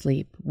go to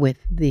sleep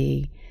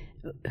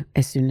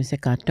as soon as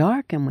it got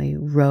dark, and we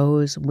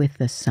rose with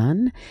the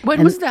sun.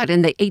 When was that,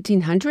 in the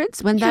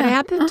 1800s when that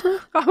happened?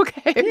 Uh-huh.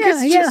 Okay.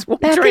 Yeah.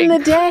 Back in the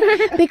day.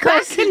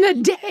 Because, back in the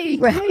day.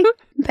 Right.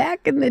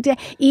 Back in the day.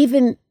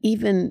 Even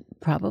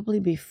probably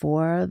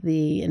before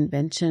the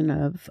invention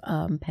of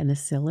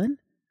penicillin.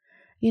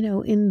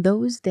 In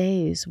those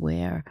days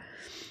where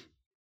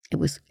it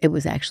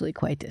was actually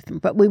quite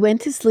different. But we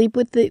went to sleep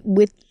with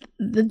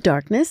the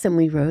darkness, and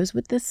we rose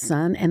with the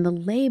sun, and the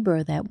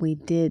labor that we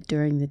did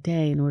during the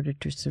day in order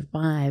to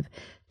survive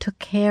took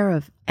care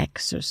of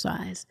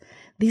exercise.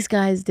 These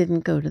guys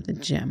didn't go to the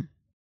gym.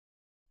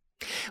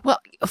 Well,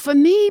 for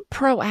me,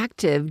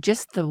 proactive,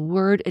 just the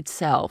word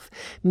itself,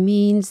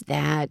 means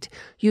that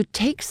you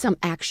take some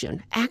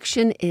action.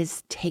 Action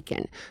is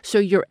taken. So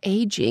you're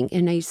aging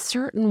in a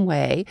certain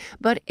way,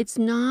 but it's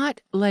not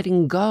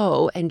letting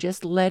go and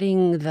just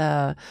letting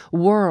the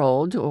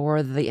world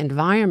or the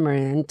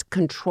environment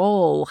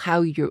control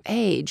how you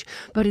age,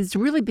 but it's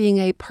really being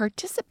a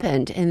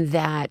participant in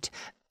that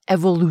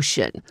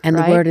evolution. And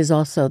right? the word is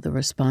also the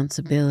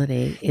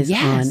responsibility is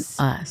Yes.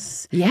 on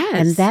us. Yes.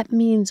 And that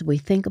means we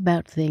think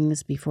about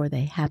things before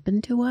they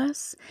happen to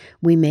us.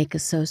 We make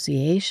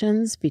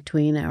associations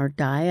between our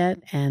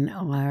diet and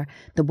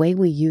the way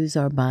we use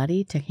our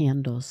body to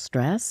handle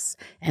stress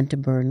and to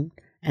burn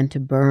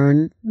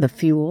the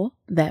fuel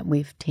that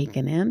we've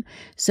taken in.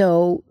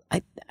 So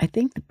I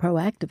think the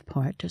proactive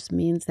part just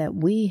means that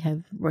we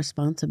have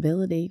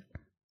responsibility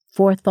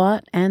for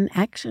thought and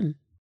action.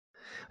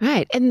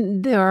 Right.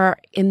 And there are,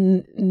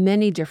 in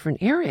many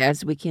different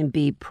areas, we can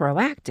be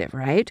proactive,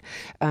 right?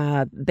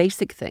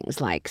 Basic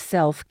things like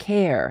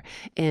self-care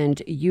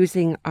and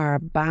using our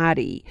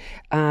body,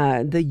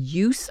 the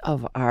use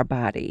of our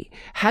body.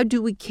 How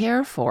do we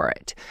care for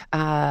it?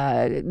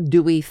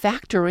 Do we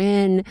factor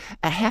in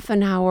a half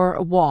an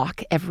hour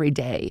walk every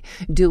day?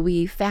 Do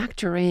we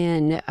factor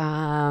in,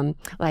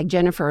 like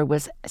Jennifer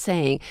was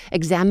saying,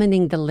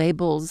 examining the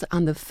labels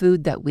on the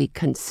food that we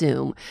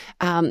consume?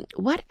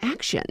 What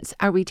actions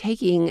are we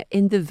taking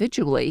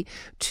individually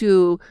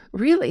to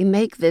really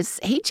make this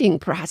aging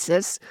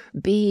process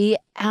be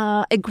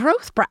a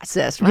growth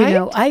process, right? You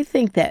know, I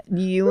think that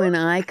you and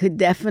I could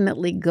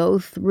definitely go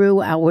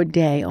through our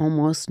day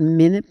almost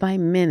minute by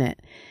minute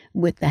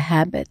with the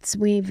habits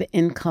we've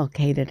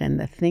inculcated and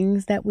the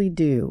things that we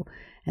do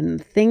and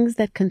the things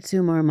that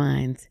consume our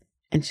minds,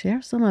 and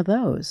share some of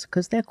those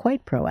because they're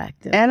quite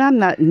proactive. And I'm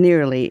not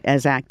nearly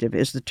as active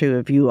as the two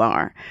of you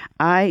are.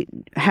 I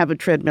have a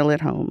treadmill at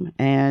home,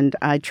 and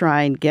I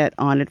try and get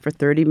on it for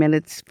 30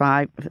 minutes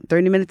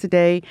a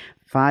day,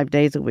 5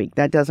 days a week.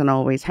 That doesn't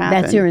always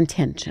happen. That's your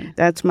intention.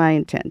 That's my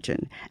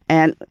intention.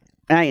 And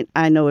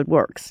I know it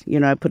works. You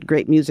know, I put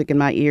great music in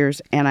my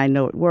ears, and I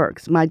know it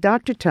works. My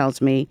doctor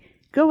tells me,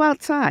 go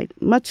outside,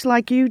 much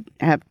like you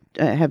have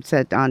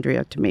said,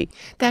 Andrea, to me.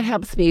 That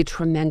helps me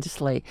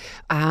tremendously.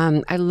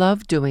 I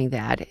love doing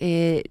that.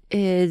 It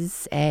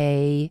is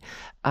a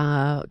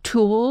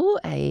tool,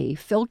 a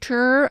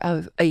filter,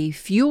 a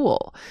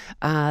fuel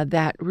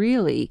that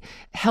really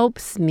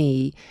helps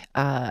me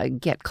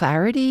get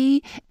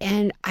clarity,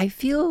 and I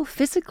feel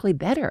physically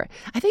better.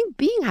 I think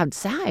being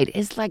outside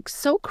is like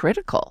so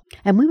critical.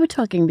 And we were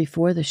talking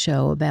before the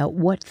show about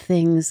what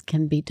things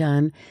can be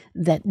done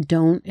that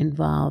don't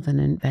involve an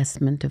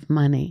investment of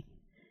money.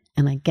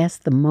 And I guess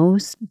the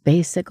most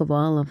basic of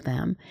all of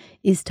them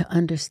is to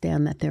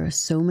understand that there are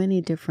so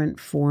many different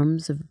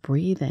forms of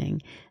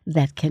breathing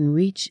that can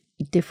reach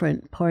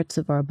different parts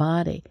of our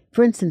body.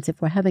 For instance,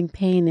 if we're having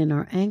pain in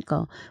our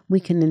ankle,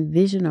 we can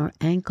envision our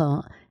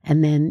ankle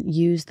and then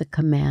use the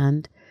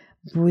command,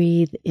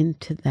 breathe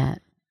into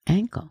that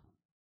ankle.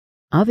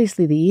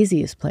 Obviously, the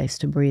easiest place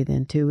to breathe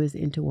into is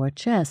into our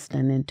chest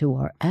and into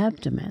our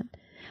abdomen,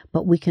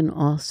 but we can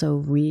also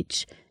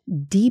reach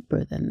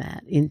deeper than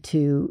that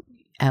into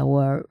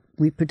our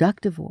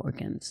reproductive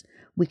organs.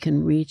 We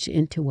can reach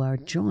into our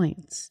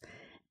joints.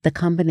 The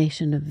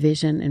combination of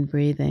vision and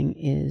breathing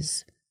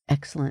is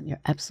excellent. You're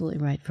absolutely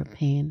right for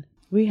pain.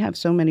 We have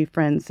so many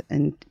friends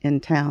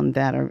in town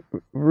that are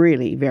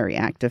really very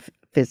active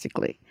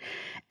physically.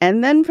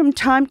 And then from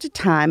time to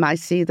time, I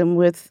see them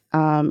with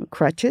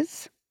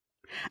crutches.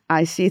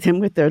 I see them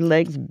with their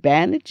legs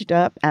bandaged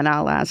up, and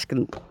I'll ask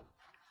them,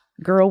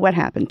 girl, what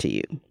happened to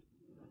you?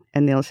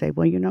 And they'll say,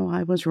 well, you know,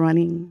 I was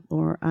running,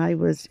 or I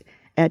was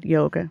at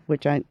yoga,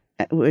 which I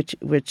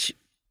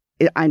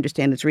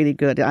understand it's really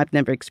good. I've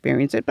never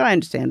experienced it, but I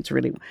understand it's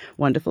really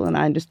wonderful. And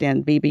I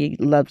understand BB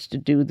loves to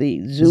do the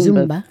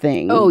Zumba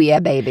thing. Oh, yeah,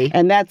 baby.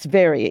 And that's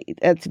very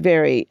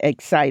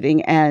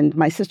exciting. And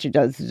my sister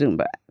does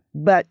Zumba.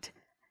 But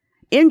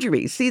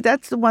injuries, see,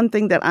 that's the one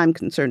thing that I'm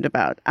concerned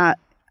about.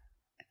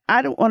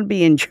 I don't want to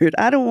be injured.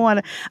 I don't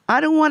want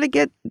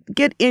to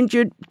get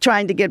injured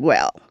trying to get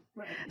well.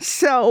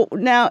 So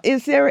now,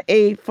 is there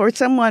for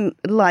someone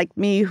like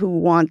me who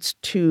wants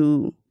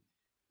to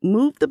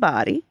move the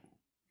body,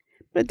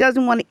 but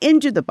doesn't want to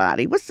injure the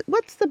body, what's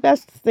the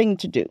best thing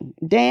to do?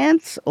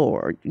 Dance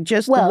or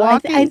just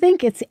walking? I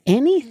think it's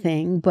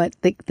anything, but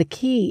the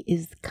key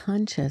is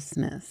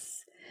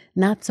consciousness,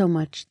 not so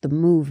much the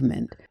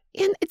movement.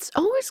 And it's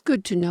always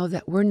good to know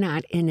that we're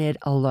not in it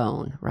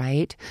alone,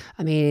 right?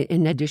 I mean,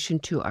 in addition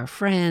to our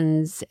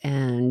friends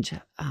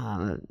and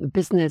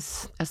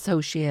business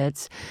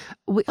associates,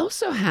 we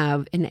also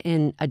have,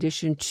 in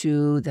addition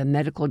to the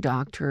medical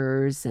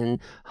doctors and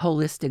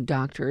holistic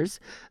doctors,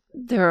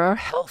 there are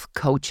health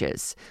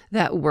coaches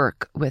that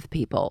work with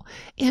people.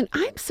 And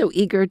I'm so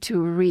eager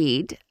to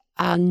read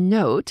a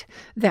note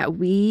that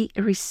we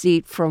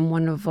received from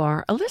one of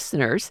our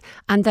listeners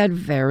on that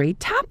very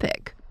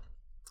topic.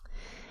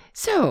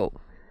 So,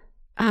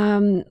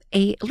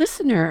 a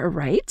listener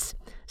writes,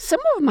 some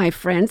of my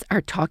friends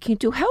are talking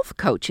to health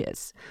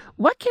coaches.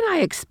 What can I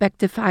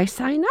expect if I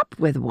sign up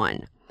with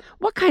one?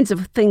 What kinds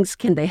of things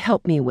can they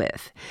help me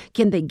with?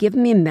 Can they give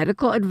me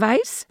medical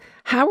advice?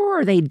 How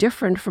are they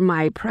different from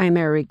my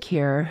primary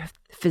care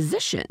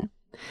physician?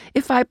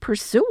 If I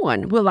pursue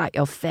one, will I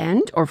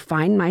offend or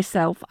find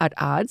myself at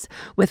odds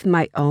with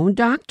my own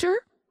doctor?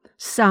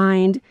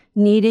 Signed,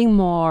 Needing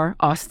More,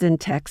 Austin,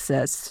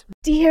 Texas.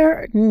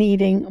 Dear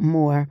Needing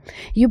More,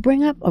 you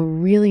bring up a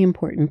really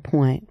important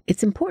point.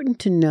 It's important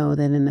to know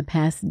that in the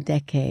past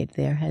decade,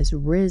 there has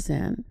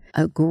risen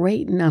a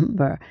great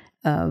number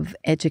of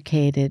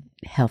educated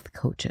health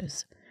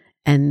coaches.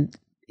 And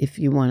if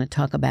you want to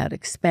talk about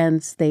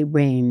expense, they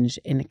range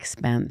in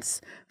expense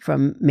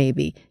from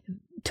maybe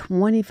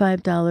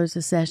 $25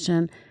 a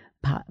session,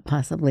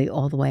 possibly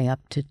all the way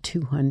up to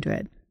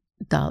 $200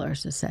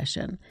 a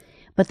session.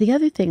 But the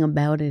other thing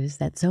about it is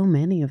that so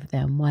many of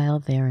them, while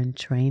they're in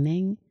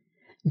training,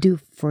 do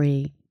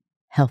free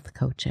health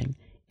coaching.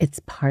 It's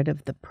part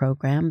of the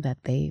program that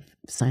they've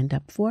signed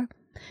up for.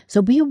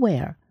 So be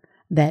aware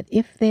that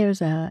if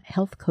there's a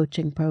health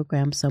coaching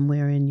program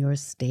somewhere in your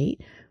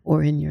state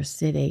or in your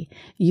city,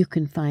 you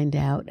can find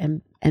out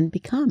and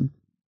become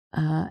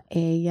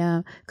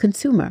a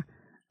consumer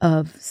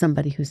of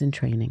somebody who's in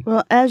training.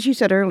 Well, as you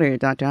said earlier,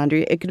 Dr.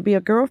 Andrea, it could be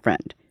a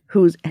girlfriend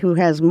who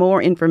has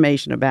more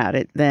information about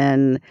it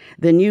than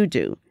you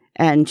do,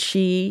 and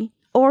she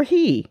or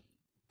he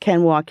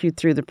can walk you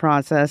through the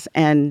process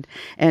and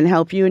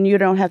help you, and you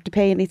don't have to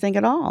pay anything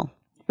at all.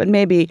 But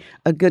maybe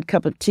a good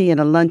cup of tea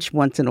and a lunch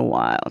once in a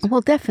while.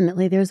 Well,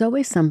 definitely. There's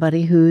always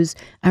somebody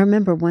I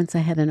remember once I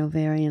had an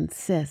ovarian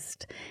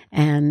cyst,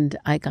 and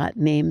I got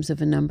names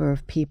of a number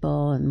of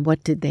people and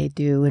what did they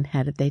do and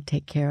how did they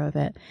take care of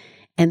it.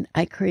 And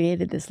I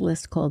created this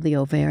list called the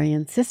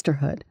Ovarian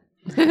Sisterhood,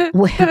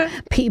 where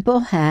people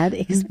had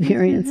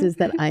experiences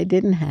that I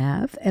didn't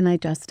have, and I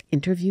just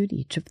interviewed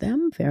each of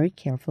them very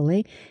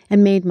carefully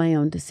and made my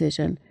own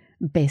decision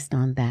based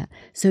on that.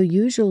 So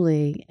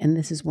usually, and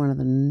this is one of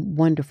the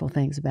wonderful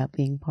things about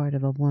being part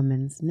of a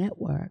woman's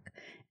network,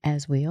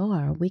 as we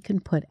are, we can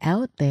put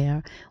out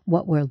there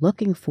what we're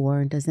looking for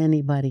and does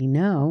anybody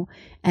know?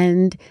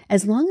 And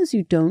as long as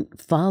you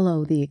don't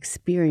follow the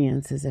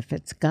experience as if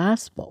it's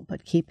gospel,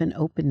 but keep an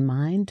open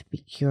mind, be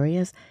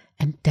curious,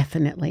 and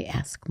definitely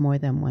ask more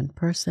than one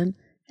person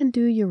and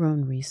do your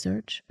own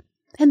research,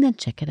 and then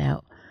check it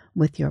out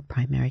with your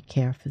primary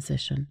care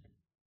physician.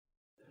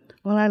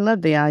 Well, I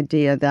love the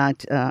idea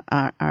that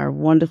our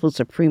wonderful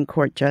Supreme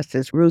Court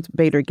Justice Ruth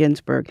Bader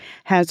Ginsburg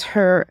has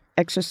her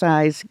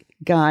exercise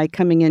guy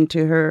coming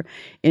into her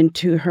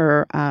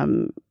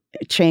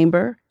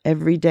chamber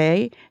every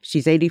day.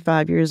 She's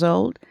 85 years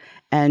old,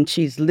 and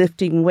she's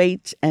lifting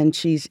weights, and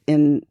she's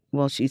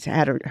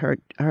had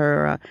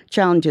her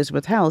challenges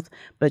with health,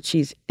 but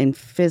she's in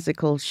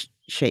physical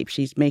shape.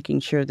 She's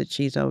making sure that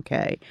she's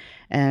okay,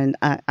 and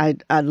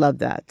I love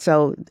that.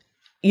 So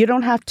you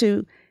don't have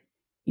to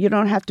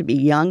be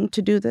young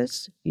to do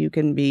this. You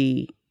can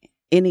be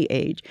any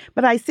age.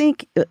 But I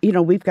think,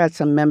 we've got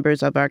some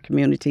members of our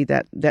community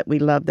that we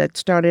love that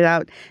started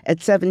out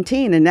at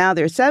 17 and now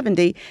they're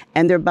 70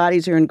 and their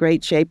bodies are in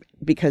great shape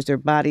because their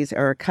bodies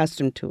are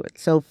accustomed to it.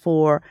 So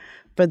for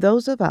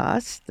those of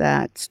us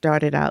that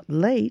started out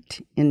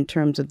late in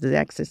terms of the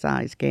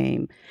exercise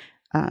game,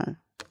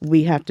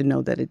 we have to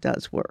know that it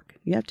does work.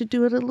 You have to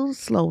do it a little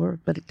slower,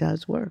 but it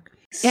does work.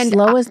 And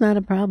slow is not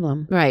a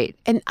problem. Right.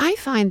 And I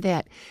find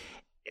that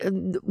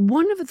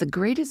one of the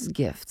greatest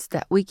gifts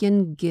that we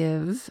can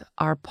give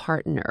our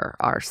partner,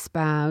 our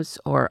spouse,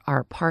 or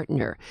our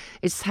partner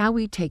is how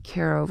we take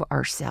care of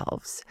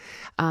ourselves.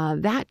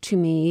 That, to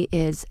me,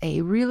 is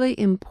a really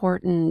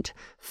important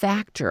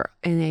factor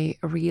in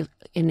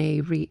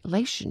a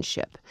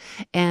relationship.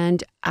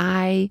 And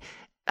I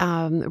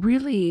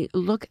really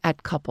look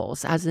at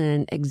couples as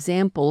an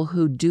example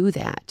who do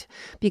that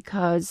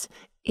because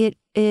it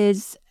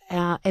is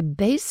a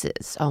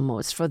basis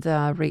almost for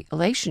the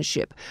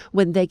relationship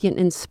when they can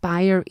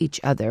inspire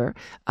each other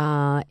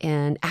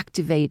and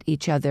activate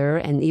each other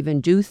and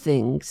even do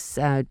things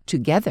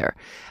together.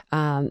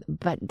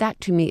 But that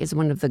to me is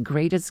one of the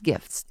greatest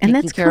gifts, and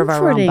taking care of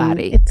our own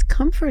body. It's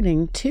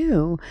comforting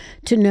too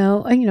to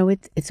know,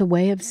 it's a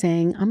way of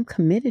saying, I'm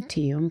committed to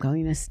you. I'm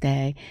going to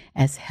stay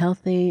as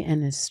healthy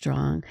and as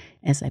strong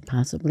as I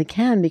possibly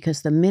can,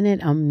 because the minute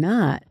I'm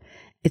not,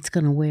 it's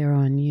going to wear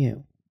on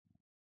you.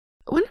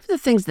 One of the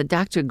things that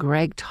Dr.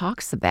 Gregg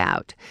talks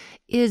about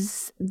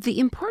is the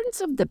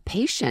importance of the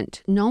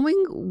patient knowing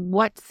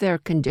what their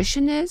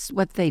condition is,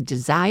 what they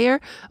desire,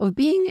 of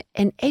being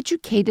an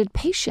educated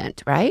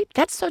patient, right?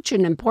 That's such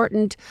an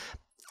important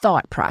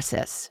thought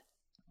process.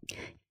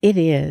 It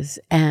is,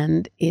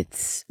 and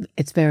it's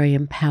very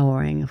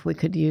empowering, if we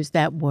could use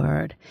that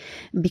word,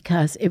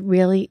 because it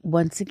really,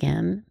 once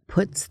again,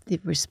 puts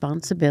the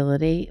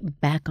responsibility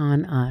back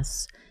on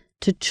us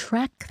to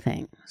track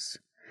things.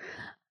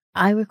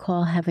 I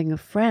recall having a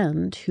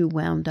friend who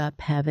wound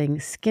up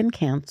having skin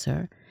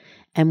cancer,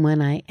 and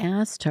when I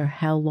asked her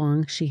how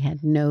long she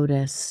had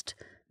noticed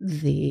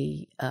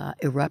the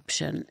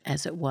eruption,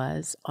 as it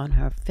was, on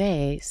her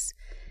face,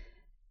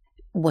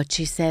 what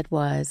she said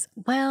was,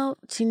 well,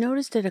 she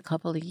noticed it a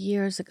couple of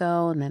years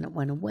ago, and then it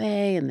went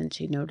away, and then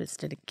she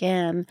noticed it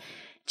again.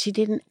 She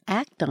didn't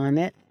act on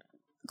it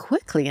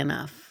quickly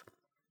enough.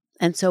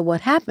 And so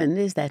what happened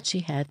is that she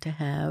had to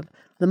have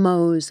the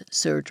Mohs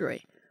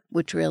surgery,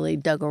 which really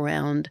dug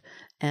around,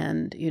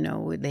 and,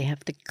 they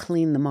have to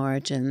clean the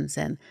margins.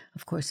 And,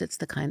 of course, it's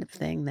the kind of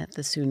thing that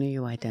the sooner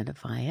you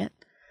identify it,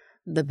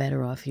 the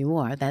better off you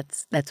are.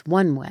 That's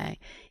one way,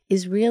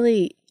 is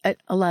really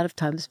a lot of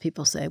times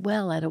people say,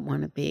 well, I don't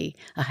want to be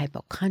a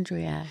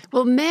hypochondriac.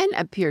 Well, men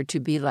appear to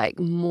be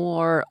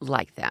more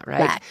like that,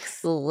 right?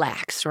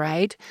 Lax,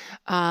 right?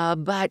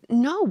 But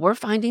no, we're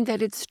finding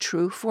that it's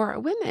true for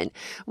women.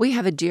 We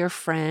have a dear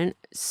friend,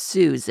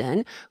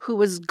 Susan, who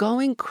was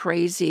going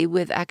crazy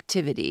with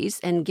activities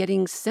and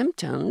getting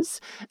symptoms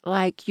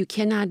like you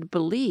cannot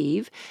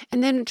believe.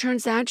 And then it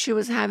turns out she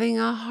was having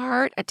a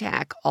heart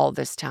attack all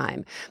this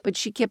time. But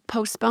she kept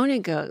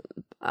postponing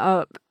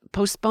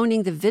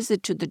the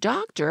visit to the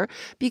doctor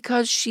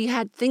because she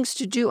had things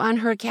to do on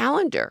her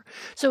calendar.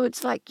 So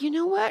it's like, you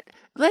know what?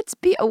 Let's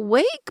be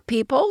awake,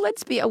 people.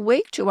 Let's be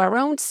awake to our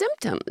own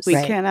symptoms. We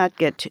cannot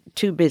get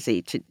too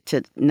busy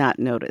to not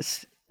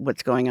notice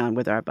what's going on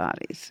with our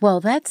bodies. Well,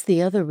 that's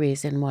the other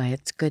reason why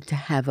it's good to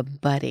have a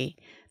buddy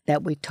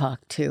that we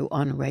talk to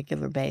on a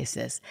regular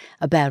basis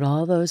about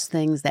all those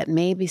things that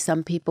maybe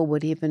some people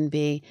would even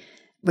be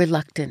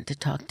reluctant to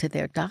talk to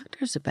their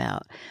doctors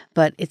about.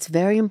 But it's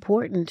very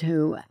important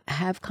to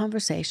have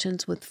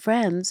conversations with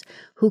friends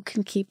who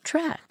can keep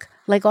track.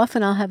 Like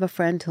often I'll have a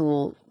friend who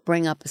will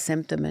bring up a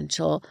symptom and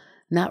she'll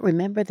not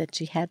remember that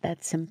she had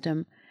that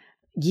symptom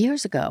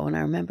years ago. And I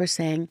remember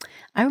saying,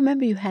 I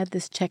remember you had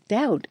this checked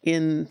out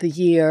in the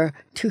year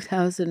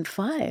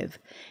 2005.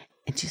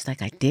 And she's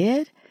like, I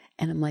did?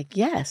 And I'm like,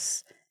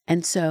 yes.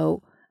 And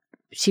so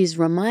she's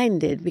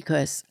reminded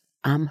because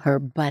I'm her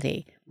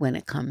buddy when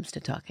it comes to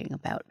talking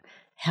about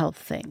health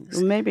things.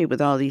 Well, maybe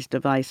with all these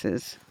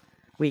devices,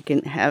 we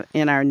can have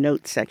in our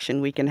notes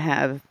section, we can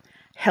have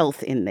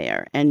health in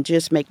there and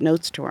just make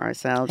notes to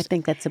ourselves. I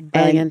think that's a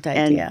brilliant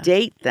idea. And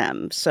date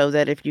them so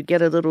that if you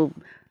get a little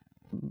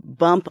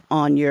bump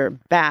on your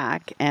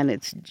back and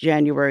it's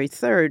January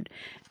 3rd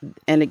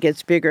and it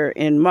gets bigger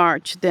in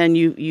March, then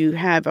you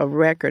have a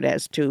record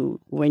as to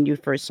when you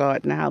first saw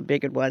it and how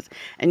big it was.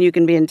 And you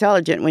can be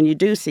intelligent when you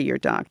do see your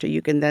doctor.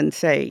 You can then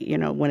say,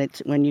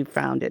 when you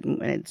found it and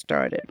when it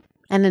started.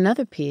 And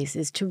another piece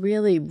is to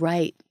really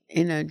write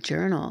in a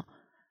journal.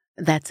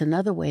 That's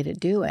another way to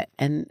do it.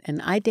 And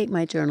I date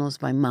my journals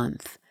by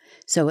month.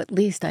 So at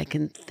least I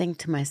can think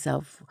to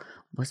myself,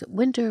 was it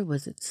winter?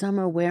 Was it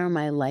summer? Where am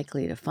I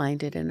likely to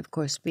find it? And of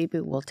course,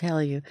 Bibi will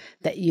tell you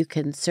that you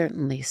can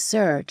certainly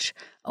search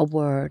a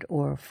word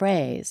or a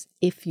phrase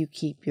if you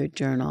keep your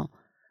journal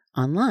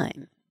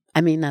online.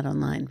 I mean, not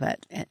online,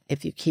 but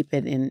if you keep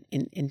it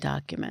in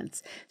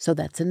documents. So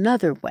that's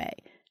another way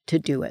to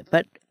do it.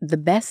 But the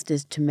best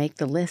is to make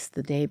the list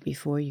the day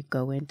before you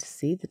go in to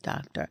see the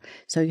doctor.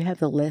 So you have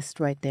the list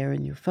right there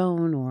in your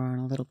phone or on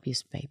a little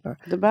piece of paper.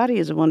 The body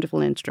is a wonderful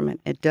instrument.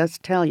 It does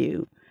tell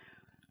you.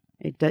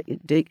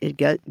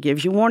 It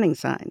gives you warning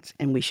signs,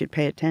 and we should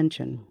pay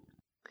attention.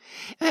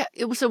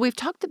 So we've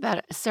talked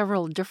about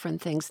several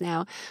different things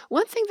now.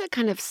 One thing that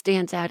kind of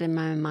stands out in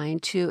my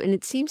mind, too, and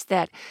it seems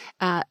that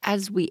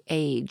as we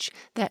age,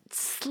 that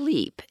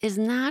sleep is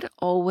not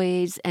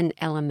always an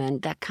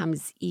element that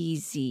comes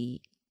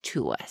easy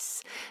to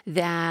us,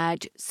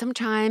 that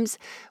sometimes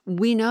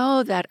we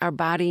know that our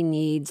body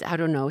needs,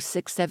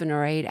 6, 7,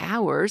 or 8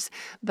 hours,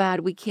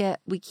 but we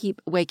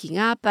keep waking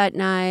up at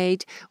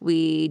night.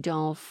 We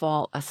don't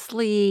fall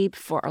asleep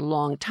for a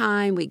long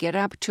time. We get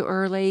up too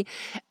early.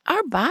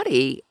 Our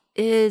body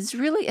is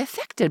really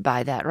affected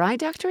by that, right,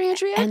 Dr.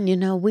 Andrea?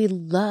 And, we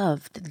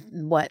loved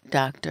what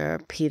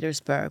Dr.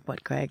 Petersburg,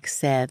 what Greg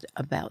said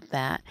about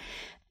that.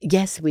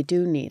 Yes, we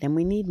do need, and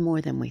we need more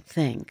than we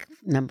think.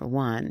 Number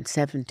one,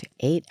 7 to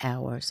 8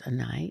 hours a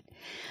night.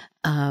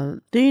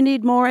 Do you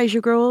need more as you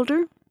grow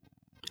older?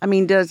 I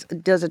mean, does a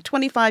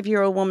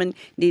 25-year-old woman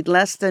need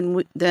less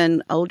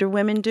than older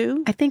women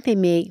do? I think they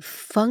may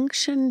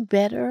function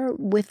better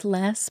with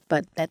less,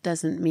 but that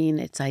doesn't mean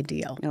it's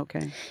ideal.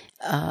 Okay.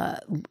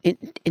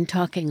 In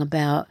talking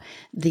about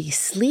the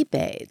sleep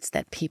aids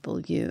that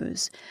people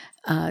use,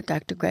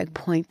 Dr. Gregg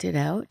pointed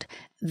out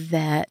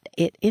that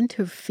it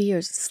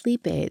interferes,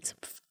 sleep aids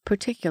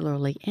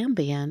particularly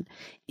Ambien,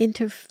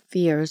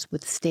 interferes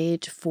with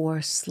stage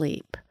 4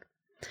 sleep,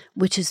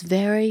 which is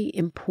very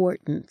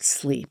important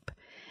sleep.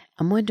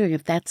 I'm wondering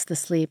if that's the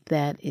sleep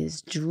that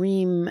is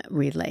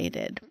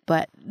dream-related,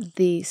 but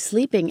the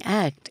sleeping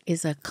act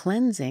is a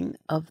cleansing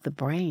of the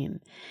brain.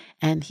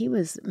 And he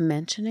was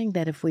mentioning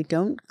that if we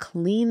don't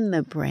clean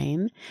the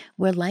brain,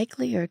 we're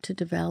likelier to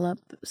develop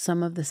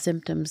some of the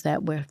symptoms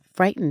that we're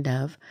frightened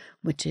of,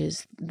 which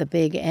is the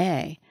big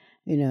A.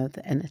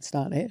 And it's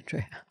not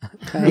Andrea,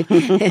 right?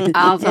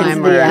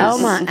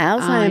 Alzheimer's.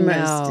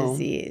 Alzheimer's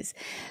disease.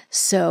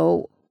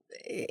 So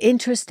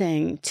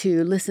interesting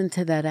to listen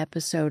to that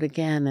episode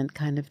again and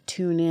kind of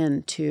tune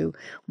in to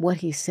what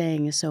he's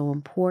saying is so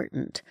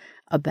important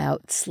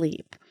about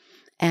sleep.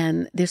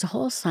 And there's a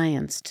whole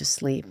science to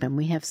sleep, and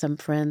we have some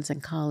friends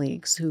and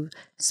colleagues who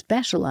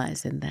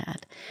specialize in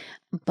that.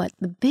 But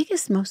the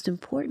biggest, most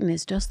important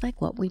is just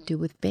like what we do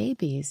with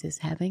babies, is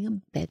having a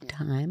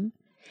bedtime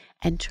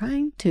and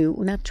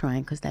not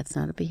trying because that's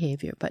not a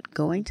behavior, but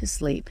going to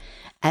sleep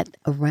at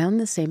around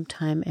the same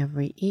time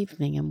every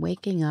evening and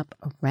waking up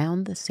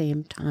around the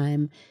same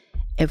time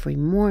every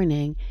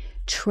morning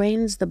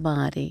trains the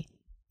body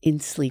in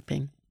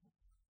sleeping.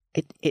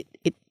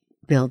 It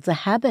builds a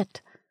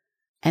habit.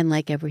 And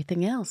like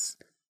everything else,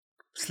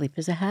 sleep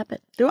is a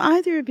habit. Do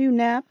either of you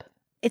nap?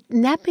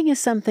 Napping is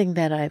something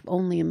that I've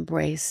only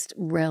embraced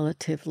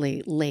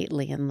relatively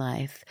lately in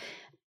life.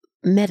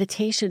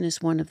 Meditation is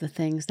one of the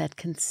things that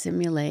can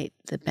simulate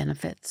the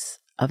benefits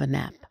of a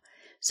nap.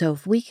 So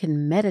if we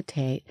can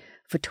meditate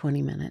for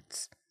 20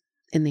 minutes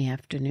in the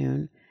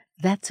afternoon,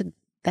 that's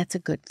a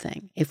good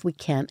thing if we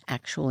can't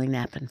actually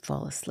nap and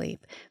fall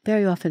asleep.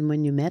 Very often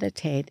when you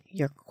meditate,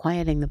 you're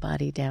quieting the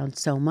body down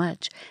so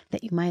much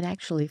that you might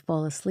actually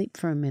fall asleep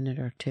for a minute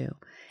or two.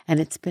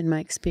 And it's been my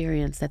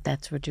experience that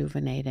that's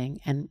rejuvenating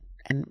and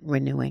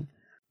renewing.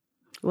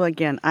 Well,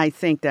 again, I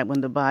think that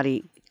when the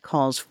body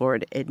calls for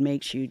it, it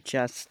makes you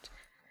just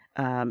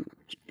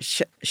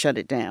shut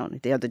it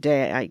down. The other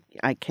day,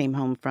 I came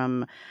home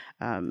from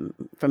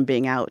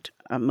being out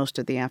most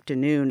of the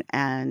afternoon,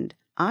 and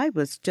I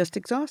was just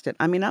exhausted.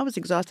 I mean, I was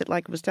exhausted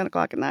like it was 10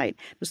 o'clock at night.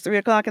 It was 3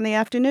 o'clock in the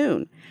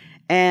afternoon.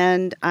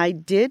 And I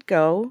did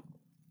go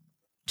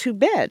to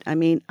bed. I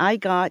mean, I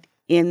got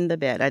in the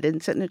bed. I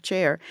didn't sit in a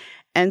chair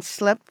and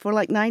slept for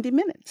like 90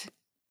 minutes.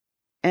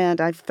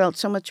 And I felt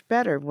so much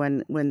better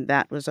when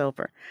that was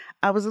over.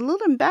 I was a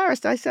little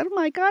embarrassed. I said, oh,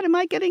 my God, am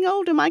I getting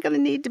old? Am I going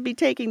to need to be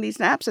taking these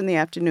naps in the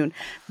afternoon?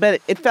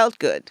 But it felt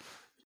good.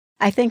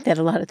 I think that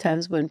a lot of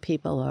times when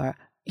people are,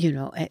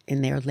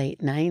 in their late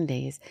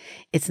 90s,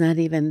 it's not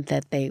even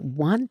that they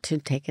want to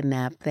take a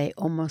nap. They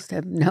almost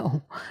have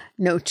no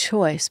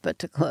choice but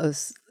to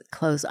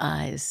close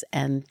eyes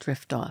and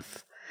drift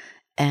off.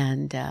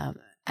 And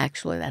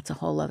actually, that's a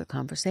whole other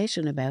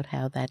conversation about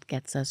how that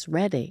gets us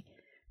ready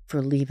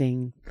for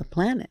leaving the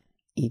planet,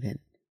 even,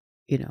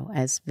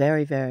 as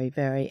very, very,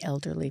 very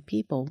elderly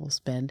people will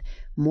spend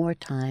more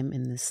time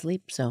in the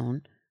sleep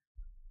zone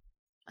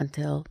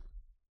until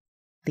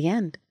the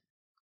end.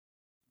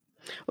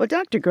 Well,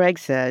 Dr. Gregg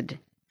said,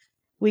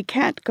 we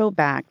can't go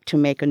back to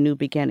make a new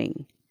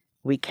beginning.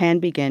 We can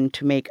begin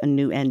to make a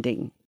new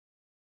ending,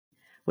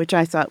 which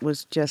I thought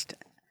was just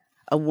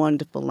a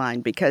wonderful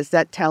line, because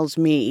that tells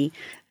me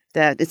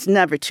that it's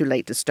never too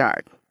late to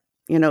start.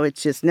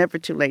 It's just never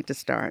too late to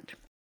start.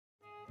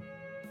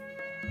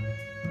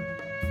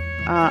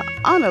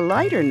 On a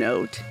lighter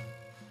note,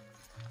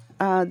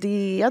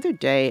 the other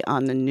day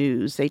on the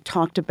news, they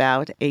talked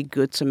about a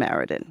Good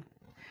Samaritan.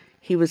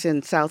 He was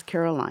in South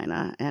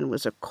Carolina, and it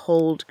was a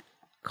cold,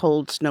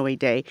 snowy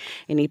day,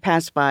 and he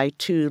passed by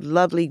 2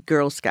 lovely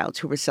Girl Scouts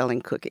who were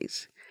selling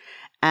cookies.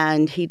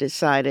 And he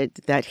decided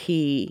that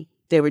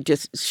they were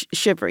just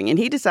shivering, and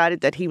he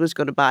decided that he was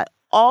going to buy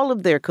all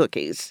of their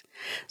cookies.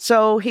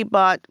 So he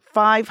bought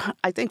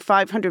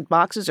 500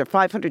 boxes or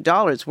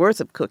 $500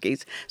 worth of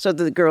cookies so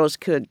that the girls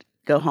could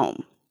go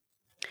home.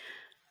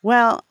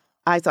 Well,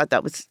 I thought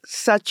that was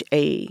such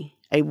a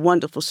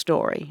wonderful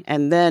story.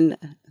 And then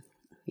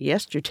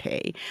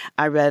yesterday,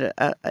 I read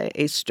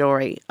a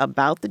story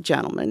about the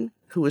gentleman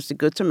who was the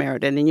Good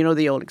Samaritan. And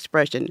the old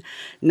expression,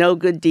 no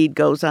good deed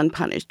goes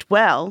unpunished.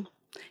 Well,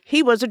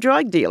 he was a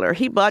drug dealer.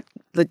 He bought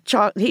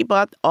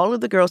all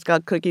of the Girl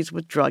Scout cookies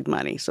with drug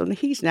money. So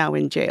he's now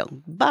in jail.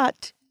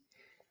 But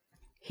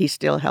he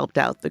still helped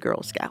out the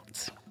Girl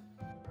Scouts.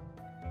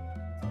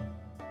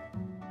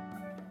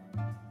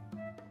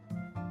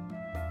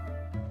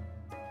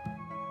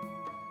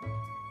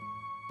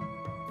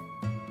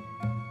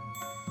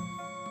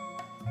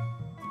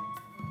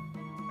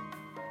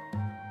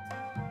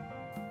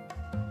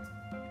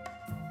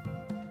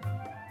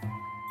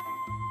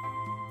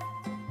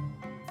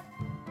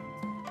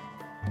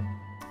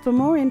 For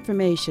more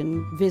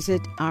information,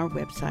 visit our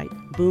website,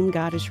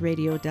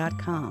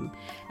 boomgoddessradio.com,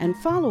 and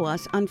follow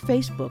us on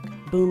Facebook,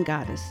 Boom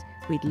Goddess.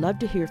 We'd love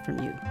to hear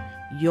from you.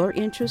 Your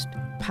interest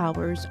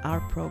powers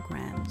our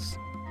programs.